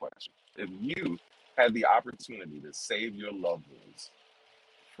ask you a question. If you had the opportunity to save your loved ones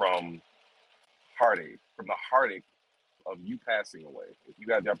from the heartache of you passing away, if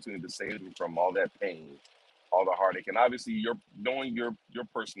you had the opportunity to save them from all that pain, all the heartache, and obviously you're knowing your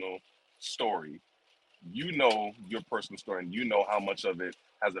personal story, you know your personal story and you know how much of it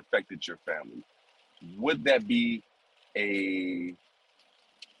has affected your family. Would that be a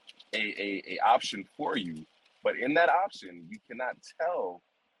option for you? But in that option, you cannot tell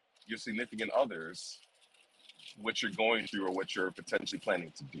your significant others what you're going through or what you're potentially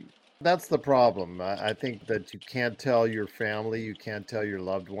planning to do. That's the problem. I think that you can't tell your family, you can't tell your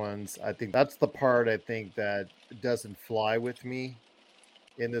loved ones. I think that's the part I think that doesn't fly with me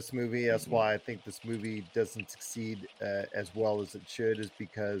in this movie. That's Mhm. why I think this movie doesn't succeed as well as it should, is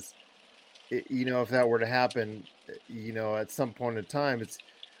because if that were to happen, at some point in time,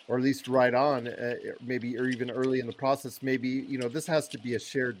 or at least right on, maybe, or even early in the process, maybe, this has to be a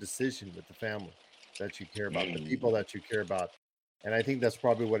shared decision with the family that you care about, the people Mm. that you care about. And I think that's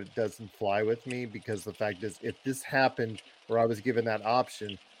probably what it doesn't fly with me, because the fact is, if this happened where I was given that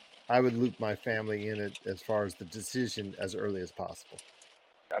option, I would loop my family in it as far as the decision as early as possible.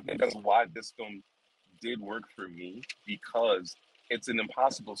 I think that's why this film did work for me, because it's an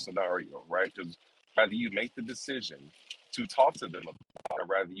impossible scenario, right? Because rather you make the decision to talk to them about it, or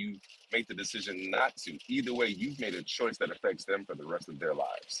rather you make the decision not to. Either way, you've made a choice that affects them for the rest of their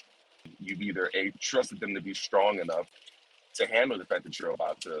lives. You've either trusted them to be strong enough to handle the fact that you're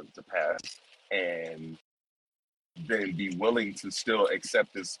about to pass, and then be willing to still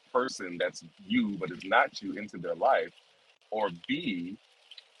accept this person that's you but is not you into their life, or B,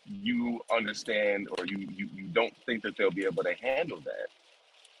 you understand, or you don't think that they'll be able to handle that,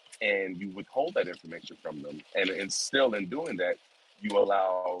 and you withhold that information from them, and still in doing that you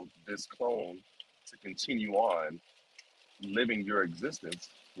allow this clone to continue on living your existence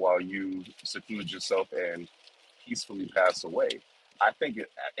while you seclude yourself and peacefully pass away. I think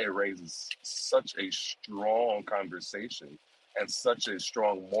it raises such a strong conversation and such a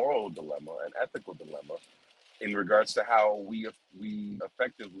strong moral dilemma and ethical dilemma in regards to how we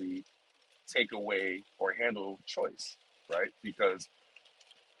effectively take away or handle choice, right? Because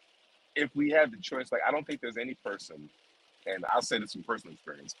if we had the choice, like, I don't think there's any person, and I'll say this from personal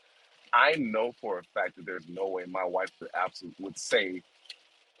experience, I know for a fact that there's no way my wife would say,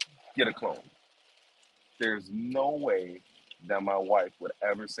 get a clone. There's no way that my wife would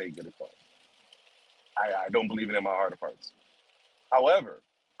ever say, get a clone. I don't believe it in my heart of hearts. However,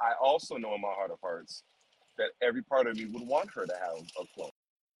 I also know in my heart of hearts that every part of me would want her to have a clone,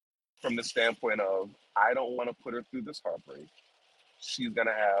 from the standpoint of, I don't want to put her through this heartbreak. She's going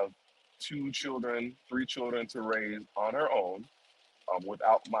to have 2 children, 3 children to raise on her own,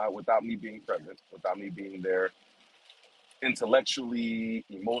 without me being present, without me being there intellectually,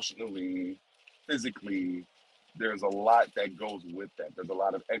 emotionally, physically. There's a lot that goes with that. There's a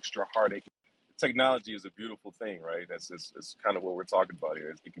lot of extra heartache. Technology is a beautiful thing, right? That's kind of what we're talking about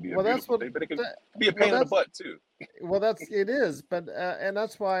here. It can be a Well, that's beautiful what thing, but it can that, be a well, pain in the that's butt too. well, it is, but and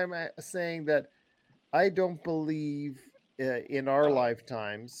that's why I'm saying that I don't believe in our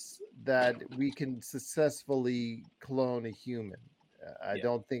lifetimes that we can successfully clone a human. I Yeah.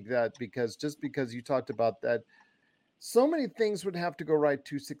 don't think that, because just because you talked about that, so many things would have to go right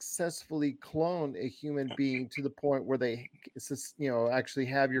to successfully clone a human being to the point where they, actually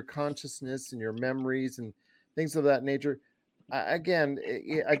have your consciousness and your memories and things of that nature. Again,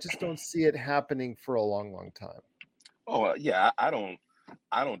 I just don't see it happening for a long, long time. Oh, yeah, I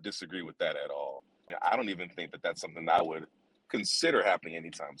don't disagree with that at all. Yeah, I don't even think that that's something I would consider happening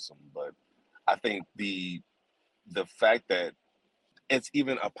anytime soon. But I think the fact that it's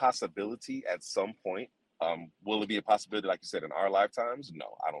even a possibility at some point, will it be a possibility, like you said, in our lifetimes?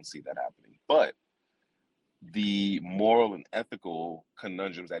 No, I don't see that happening. But the moral and ethical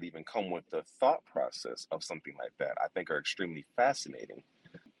conundrums that even come with the thought process of something like that, I think are extremely fascinating,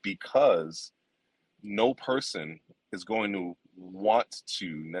 because no person is going to want to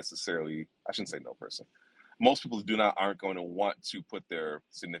necessarily, I shouldn't say no person, most people aren't going to want to put their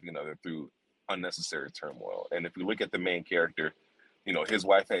significant other through unnecessary turmoil. And if we look at the main character, his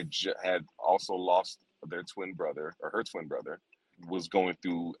wife had also lost their twin brother, or her twin brother, was going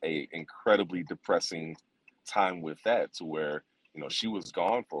through a incredibly depressing time with that, to where she was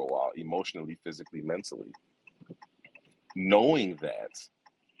gone for a while, emotionally, physically, mentally. Knowing that,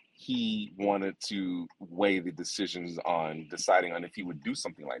 he wanted to weigh the decisions on deciding on if he would do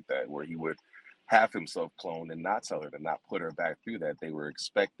something like that, where he would have himself cloned and not tell her, to not put her back through that. They were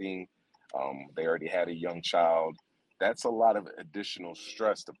expecting, they already had a young child. That's a lot of additional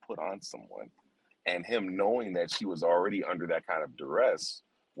stress to put on someone. And him knowing that she was already under that kind of duress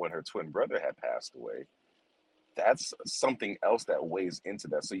when her twin brother had passed away, that's something else that weighs into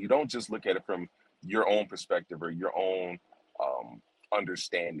that. So you don't just look at it from your own perspective or your own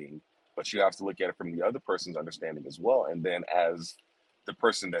understanding, but you have to look at it from the other person's understanding as well. And then, as the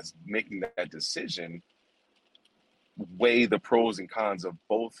person that's making that decision, weigh the pros and cons of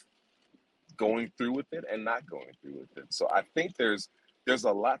both going through with it and not going through with it. So I think there's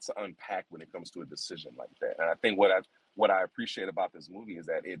a lot to unpack when it comes to a decision like that. And I think what I appreciate about this movie is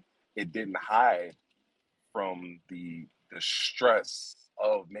that it didn't hide from the stress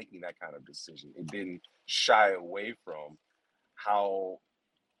of making that kind of decision. It didn't shy away from how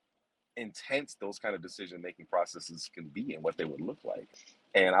intense those kind of decision making processes can be and what they would look like.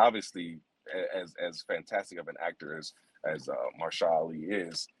 And obviously, as fantastic of an actor as Mahershala Ali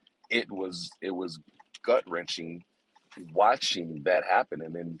is, it was gut wrenching watching that happen,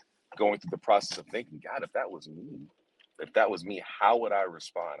 and then going through the process of thinking, God, if that was me, how would I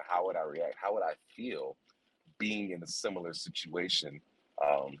respond? How would I react? How would I feel being in a similar situation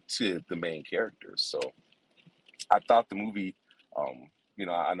to the main characters? So I thought the movie,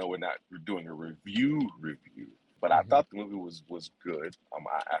 I know we're not doing a review, but I thought the movie was good.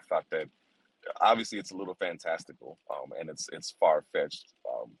 I thought that obviously it's a little fantastical, and it's far-fetched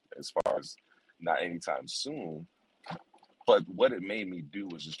as far as not anytime soon. But what it made me do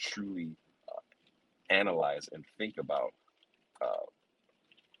was just truly analyze and think about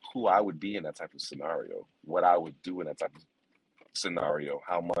who I would be in that type of scenario, what I would do in that type of scenario,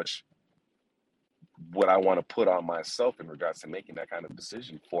 how much would I want to put on myself in regards to making that kind of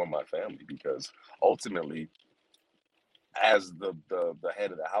decision for my family, because ultimately, as the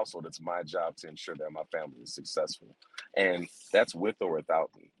head of the household, it's my job to ensure that my family is successful, and that's with or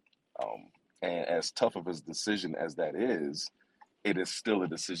without me. And as tough of a decision as that is, it is still a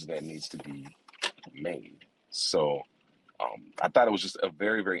decision that needs to be made. So I thought it was just a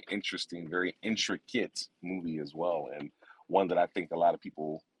very, very interesting, very intricate movie as well, and one that I think a lot of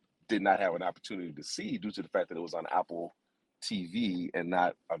people did not have an opportunity to see due to the fact that it was on Apple TV and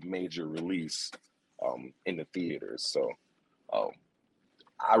not a major release in the theaters. So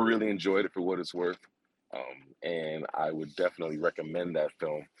I really enjoyed it for what it's worth. And I would definitely recommend that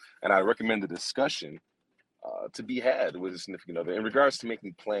film. And I recommend the discussion to be had with a significant other in regards to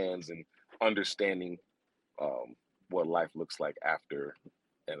making plans and understanding what life looks like after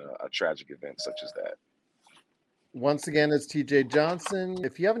a tragic event such as that. Once again, it's TJ Johnson.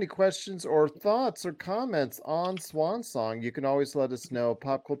 If you have any questions or thoughts or comments on Swan Song, you can always let us know,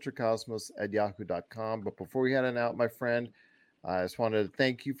 popculturecosmos@yahoo.com. But before we head on out, my friend, I just wanted to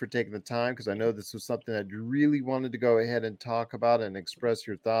thank you for taking the time, because I know this was something that you really wanted to go ahead and talk about and express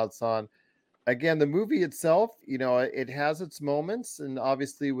your thoughts on. Again, the movie itself, it has its moments, and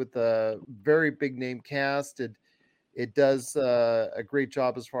obviously with a very big name cast, it does a great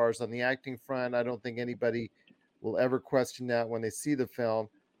job as far as on the acting front. I don't think anybody will ever question that when they see the film.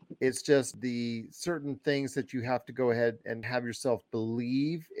 It's just the certain things that you have to go ahead and have yourself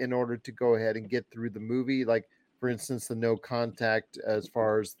believe in order to go ahead and get through the movie. Like, for instance, the no contact, as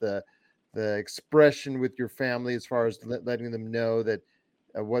far as the expression with your family, as far as letting them know that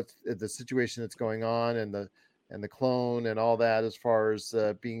what's the situation that's going on, and the clone and all that, as far as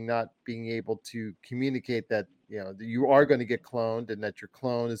not being able to communicate that, that you are going to get cloned and that your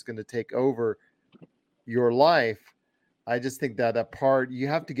clone is going to take over your life. I just think that part, you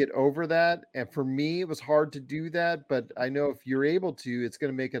have to get over that. And for me, it was hard to do that, but I know if you're able to, it's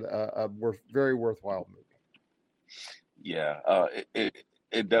going to make it a very worthwhile movie. Yeah, it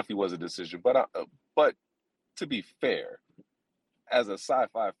definitely was a decision, but to be fair, as a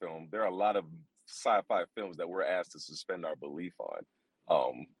sci-fi film, there are a lot of sci-fi films that we're asked to suspend our belief on.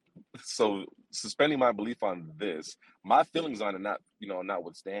 So suspending my belief on this, my feelings on it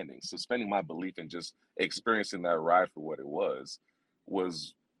notwithstanding, suspending my belief and just experiencing that ride for what it was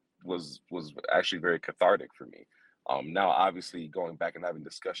actually very cathartic for me. Now, obviously, going back and having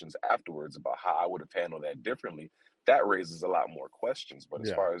discussions afterwards about how I would have handled that differently, that raises a lot more questions. But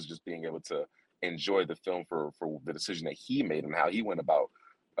as far as just being able to enjoy the film for the decision that he made and how he went about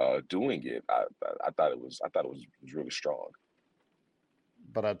doing it, I thought it was really strong.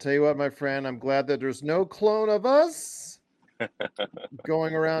 But I'll tell you what, my friend, I'm glad that there's no clone of us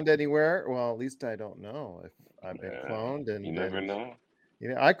going around anywhere. Well, at least I don't know if I've been cloned. And you never know.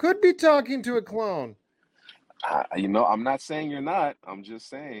 I could be talking to a clone. I'm not saying you're not. I'm just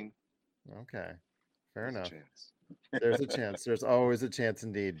saying. Okay, fair enough. There's a chance. There's always a chance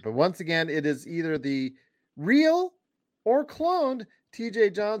indeed. But once again, it is either the real or cloned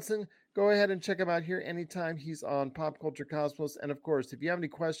TJ Johnson. Go ahead and check him out here anytime he's on Pop Culture Cosmos. And of course, if you have any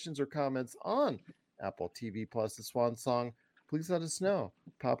questions or comments on Apple TV Plus, The Swan Song, please let us know.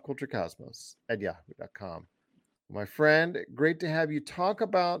 popculturecosmos@yahoo.com. My friend, great to have you talk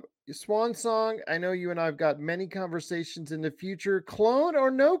about Swan Song. I know you and I have got many conversations in the future, clone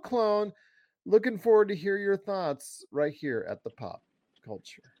or no clone. Looking forward to hear your thoughts right here at the Pop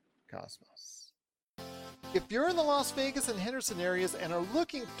Culture Cosmos. If you're in the Las Vegas and Henderson areas and are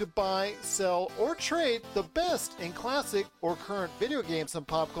looking to buy, sell, or trade the best in classic or current video games and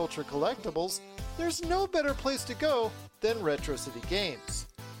pop culture collectibles, there's no better place to go than Retro City Games.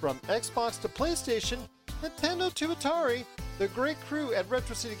 From Xbox to PlayStation, Nintendo to Atari, the great crew at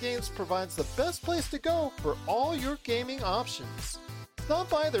Retro City Games provides the best place to go for all your gaming options. Stop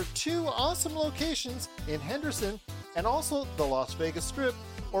by their 2 awesome locations in Henderson and also the Las Vegas Strip,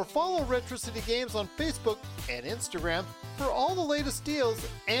 or follow Retro City Games on Facebook and Instagram for all the latest deals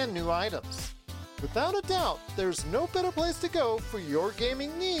and new items. Without a doubt, there's no better place to go for your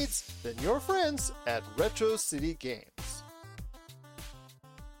gaming needs than your friends at Retro City Games.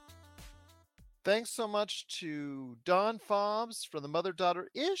 Thanks so much to Dawn Fobbs from the Mother Daughter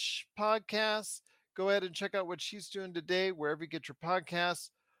Ish podcast. Go ahead and check out what she's doing today, wherever you get your podcasts.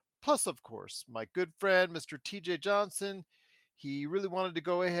 Plus, of course, my good friend, Mr. TJ Johnson. He really wanted to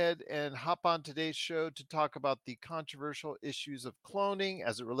go ahead and hop on today's show to talk about the controversial issues of cloning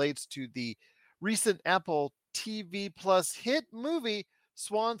as it relates to the recent Apple TV Plus hit movie,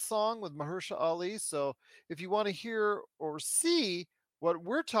 Swan Song with Mahershala Ali. So if you want to hear or see what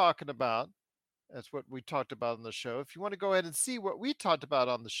we're talking about, that's what we talked about on the show. If you want to go ahead and see what we talked about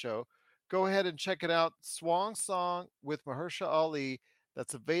on the show, go ahead and check it out, Swan Song with Mahershala Ali.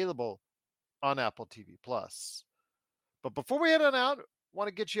 That's available on Apple TV Plus. But before we head on out, I want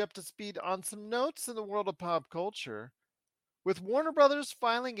to get you up to speed on some notes in the world of pop culture. With Warner Brothers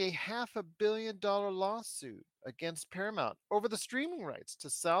filing a $500 million lawsuit against Paramount over the streaming rights to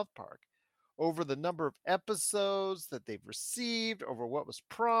South Park, over the number of episodes that they've received, over what was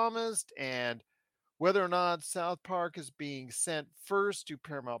promised, and whether or not South Park is being sent first to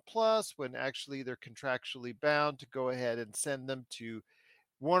Paramount Plus when actually they're contractually bound to go ahead and send them to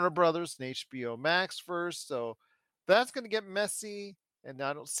Warner Brothers and HBO Max first. So that's going to get messy, and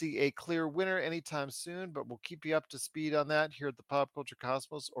I don't see a clear winner anytime soon, but we'll keep you up to speed on that here at the Pop Culture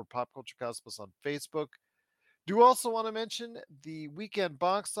Cosmos or Pop Culture Cosmos on Facebook. Do also want to mention the weekend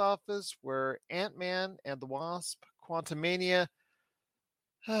box office where Ant-Man and the Wasp: Quantumania,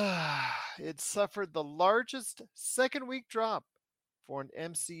 it suffered the largest second week drop for an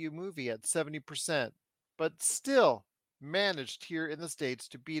MCU movie at 70%, but still managed here in the States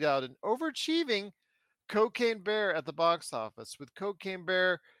to beat out an overachieving Cocaine Bear at the box office, with Cocaine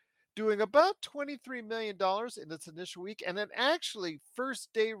Bear doing about $23 million in its initial week, and then actually first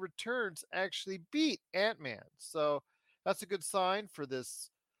day returns actually beat Ant-Man. So that's a good sign for this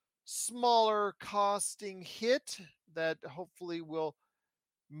smaller costing hit that hopefully will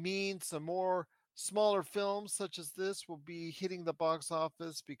mean some more smaller films such as this will be hitting the box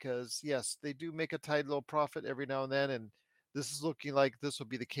office, because yes, they do make a tight little profit every now and then, and this is looking like this will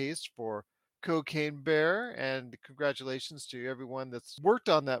be the case for Cocaine Bear. And congratulations to everyone that's worked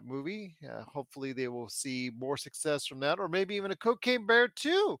on that movie. Hopefully they will see more success from that, or maybe even a Cocaine Bear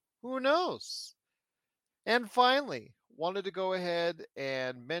 2, who knows. And finally, wanted to go ahead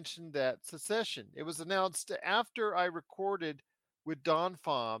and mention that Succession, it was announced after I recorded with Dawn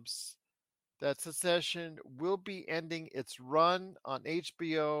Fobbs that Succession will be ending its run on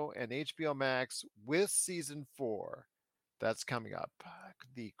HBO and HBO Max with season 4. That's coming up.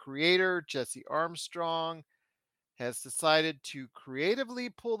 The creator, Jesse Armstrong, has decided to creatively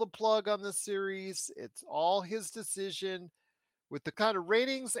pull the plug on the series. It's all his decision. With the kind of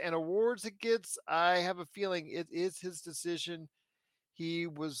ratings and awards it gets, I have a feeling it is his decision. He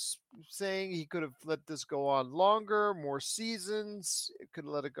was saying he could have let this go on longer, more seasons. It could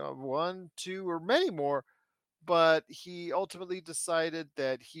have let it go 1, 2, or many more. But he ultimately decided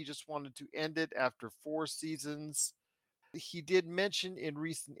that he just wanted to end it after 4 seasons. He did mention in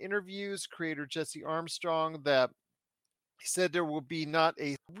recent interviews, creator Jesse Armstrong, that he said there will be not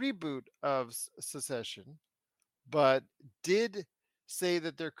a reboot of Succession, but did say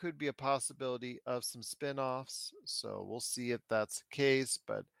that there could be a possibility of some spin-offs. So we'll see if that's the case.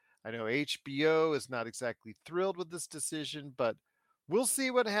 But I know HBO is not exactly thrilled with this decision, but we'll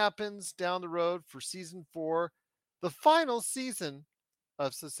see what happens down the road for season 4, the final season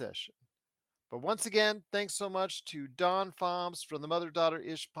of Succession. But once again, thanks so much to Dawn Fobbs from the Mother Daughter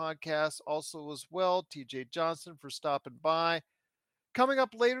Ish podcast. Also, as well, TJ Johnson for stopping by. Coming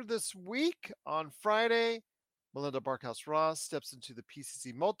up later this week on Friday, Melinda Barkhouse Ross steps into the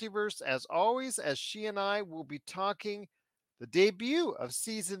PCC multiverse, as always, as she and I will be talking the debut of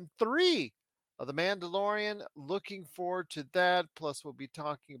season 3 of The Mandalorian. Looking forward to that. Plus, we'll be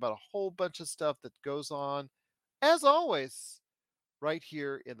talking about a whole bunch of stuff that goes on, as always, right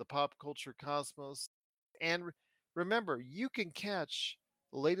here in the Pop Culture Cosmos. And remember, you can catch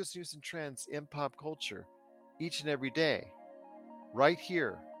the latest news and trends in pop culture each and every day right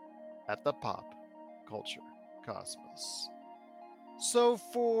here at the Pop Culture Cosmos. So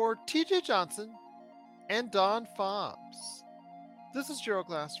for TJ Johnson and Dawn Fobbs, this is Gerald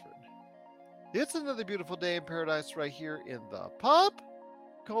Glassford. It's another beautiful day in paradise right here in the Pop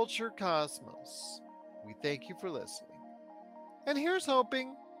Culture Cosmos. We thank you for listening. And here's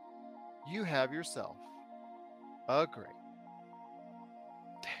hoping you have yourself a great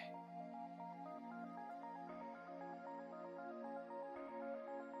day.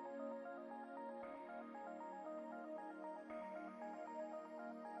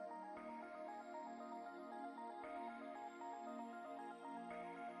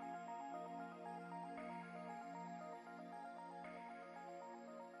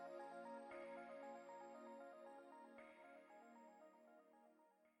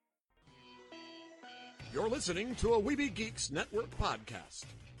 You're listening to a Weeby Geeks Network podcast.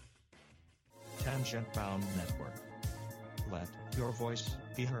 Tangent Bound Network. Let your voice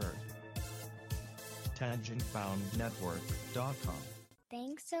be heard. TangentBoundNetwork.com.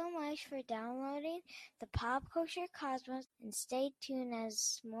 Thanks so much for downloading the Pop Culture Cosmos, and stay tuned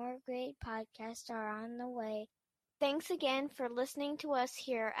as more great podcasts are on the way. Thanks again for listening to us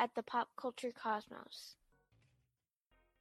here at the Pop Culture Cosmos.